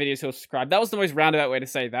who watch my videos who are subscribed. That was the most roundabout way to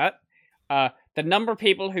say that. The number of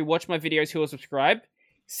people who watch my videos who are subscribed,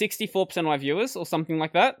 64% of my viewers or something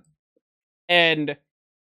like that. And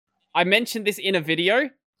I mentioned this in a video.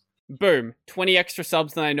 Boom, 20 extra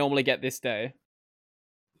subs than I normally get this day.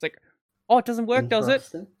 It's like, oh, it doesn't work, does it?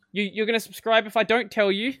 You're going to subscribe if I don't tell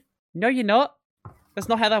you? No, you're not. That's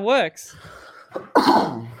not how that works.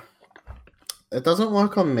 It doesn't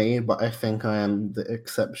work on me, but I think I am the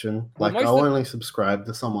exception. Like, I'll only subscribe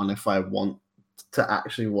to someone if I want to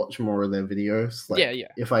actually watch more of their videos. Like, yeah.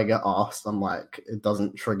 If I get asked, I'm like, it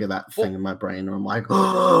doesn't trigger that thing in my brain, or I'm like,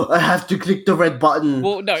 oh, I have to click the red button.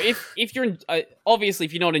 Well, no, if you're obviously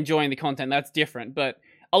if you're not enjoying the content, that's different. But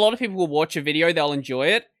a lot of people will watch a video, they'll enjoy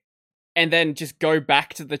it, and then just go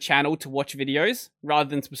back to the channel to watch videos rather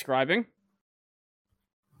than subscribing.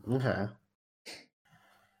 Okay.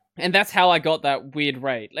 And that's how I got that weird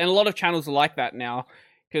rate. And a lot of channels are like that now,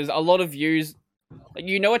 because a lot of views,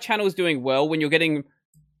 you know, a channel is doing well when you're getting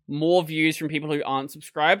more views from people who aren't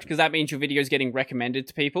subscribed, because that means your video is getting recommended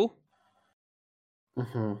to people.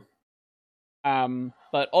 But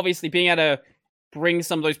obviously being able to bring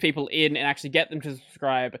some of those people in and actually get them to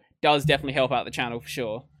subscribe does definitely help out the channel for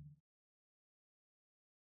sure.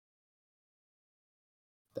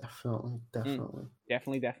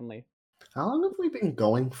 Definitely. How long have we been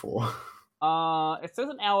going for? It says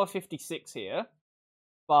an hour 56 here,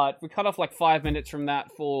 but we cut off like 5 minutes from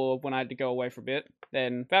that for when I had to go away for a bit.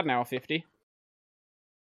 Then about an hour 50.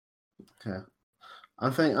 Okay, I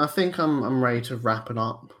think I'm ready to wrap it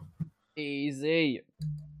up. Easy.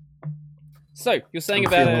 So you're saying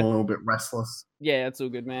I'm about feeling a little bit restless. Yeah, it's all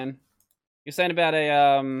good, man. You're saying about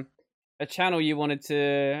a channel you wanted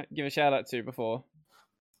to give a shout out to before.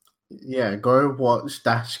 Yeah, go watch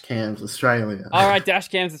Dash Cams Australia. Alright, Dash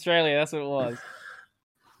Cams Australia, that's what it was.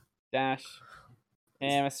 Dash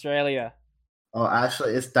Cam Australia. Oh,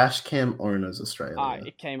 actually, it's Dash Cam Owners Australia.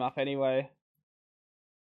 It came up anyway.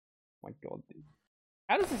 Oh my god.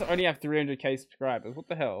 How does this only have 300k subscribers? What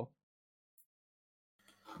the hell?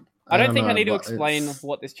 I don't think I need to explain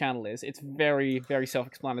what this channel is. It's very, very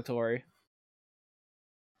self-explanatory.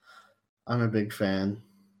 I'm a big fan.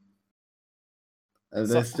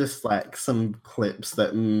 There's just like some clips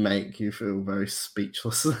that make you feel very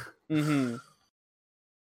speechless.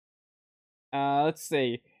 Let's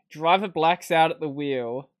see. Driver blacks out at the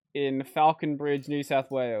wheel in Falcon Bridge, New South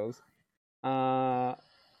Wales. The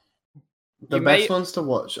best ones to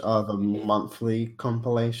watch are the monthly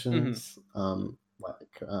compilations.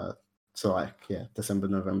 December,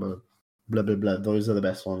 November, blah blah blah. Those are the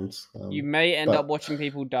best ones. You may end up watching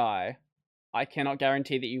people die. I cannot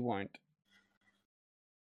guarantee that you won't.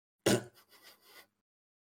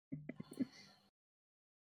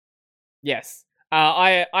 Yes.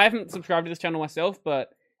 I haven't subscribed to this channel myself,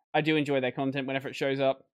 but I do enjoy their content whenever it shows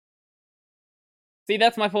up. See,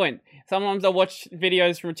 that's my point. Sometimes I'll watch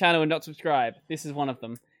videos from a channel and not subscribe. This is one of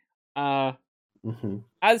them.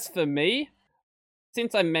 As for me,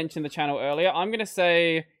 since I mentioned the channel earlier, I'm going to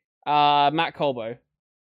say Matt Colbo.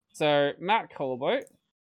 So, Matt Colbo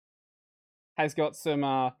has got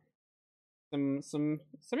some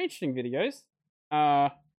interesting videos.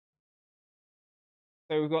 So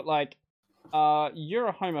we've got like you're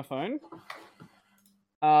a homophone.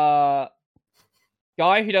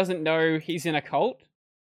 Guy who doesn't know he's in a cult.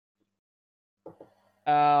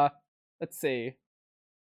 let's see.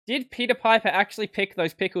 Did Peter Piper actually pick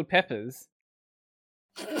those pickled peppers?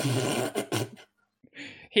 The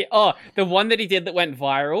one that he did that went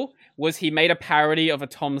viral was he made a parody of a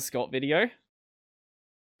Tom Scott video.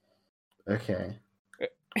 Okay.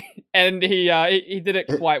 And he did it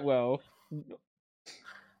quite well.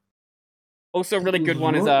 Also, a really good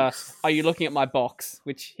one is Are You Looking at My Box?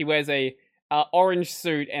 Which he wears a orange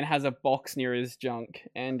suit and has a box near his junk,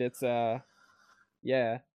 and it's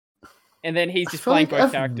yeah. And then he's just playing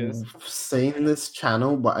both characters. I've seen this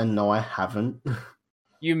channel, but I know I haven't.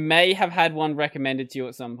 You may have had one recommended to you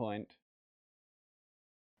at some point.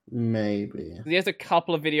 Maybe. There's a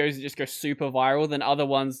couple of videos that just go super viral, than other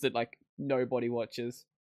ones that like nobody watches.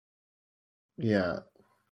 Yeah.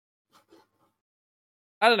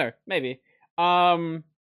 I don't know. Maybe. I'll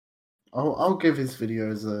give his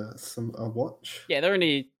videos a watch. Yeah, they're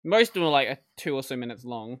only most of them are like 2 or so minutes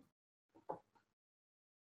long.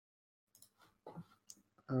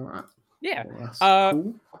 All right. Yeah. Well, that's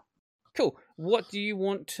cool. Cool. What do you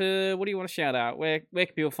want to shout out? Where can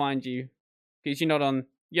people find you? Because you're not on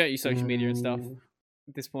your social media and stuff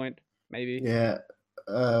at this point. Maybe. Yeah.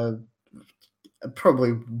 I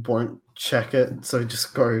probably won't check it, so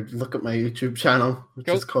just go look at my YouTube channel, which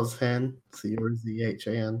is Cozhan,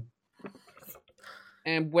 COZHAN.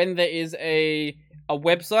 And when there is a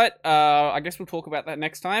website, I guess we'll talk about that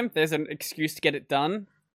next time. There's an excuse to get it done.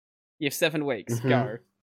 You have 7 weeks. Go.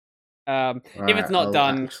 If it's not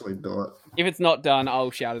done, actually do it. If it's not done, I'll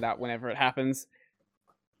shout it out whenever it happens.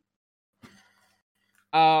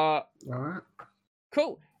 All right.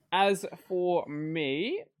 Cool. As for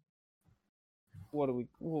me,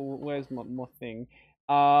 where's my thing?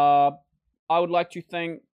 I would like to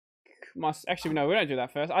thank actually, no, we don't do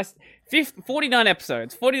that first. 49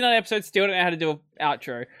 episodes. 49 episodes, still don't know how to do an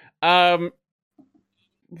outro.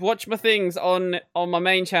 Watch my things on my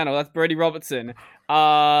main channel. That's Brody Robertson.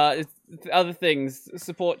 Other things,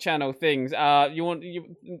 support channel things.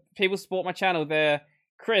 People support my channel. They're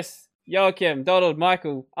Chris, Joachim, Donald,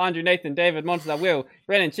 Michael, Andrew, Nathan, David, Monster, Will,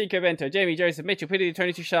 Brennan, Chico Bento, Jamie, Joseph, Mitchell, Pity,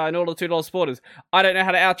 Tony Tushar, and all the $2 supporters. I don't know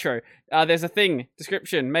how to outro. There's a thing,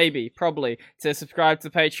 description, maybe, probably, to subscribe to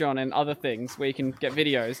Patreon and other things where you can get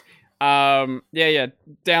videos. Down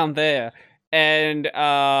there. And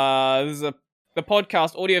the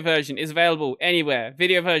podcast audio version is available anywhere.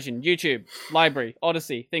 Video version, YouTube, library,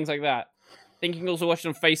 Odyssey, things like that. I think you can also watch it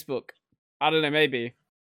on Facebook. I don't know, maybe.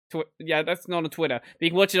 Yeah, that's not on Twitter. But you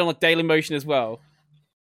can watch it on Dailymotion as well.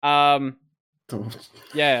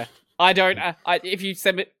 Yeah. I don't. If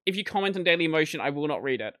you comment on Dailymotion, I will not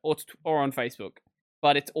read it, or on Facebook,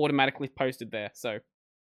 but it's automatically posted there. So,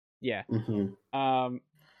 yeah. Mm-hmm.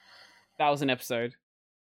 That was an episode.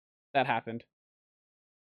 That happened.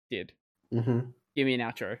 Did. Mm-hmm. Give me an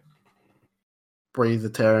outro.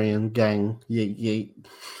 Breathitarian gang. Yeet yeet.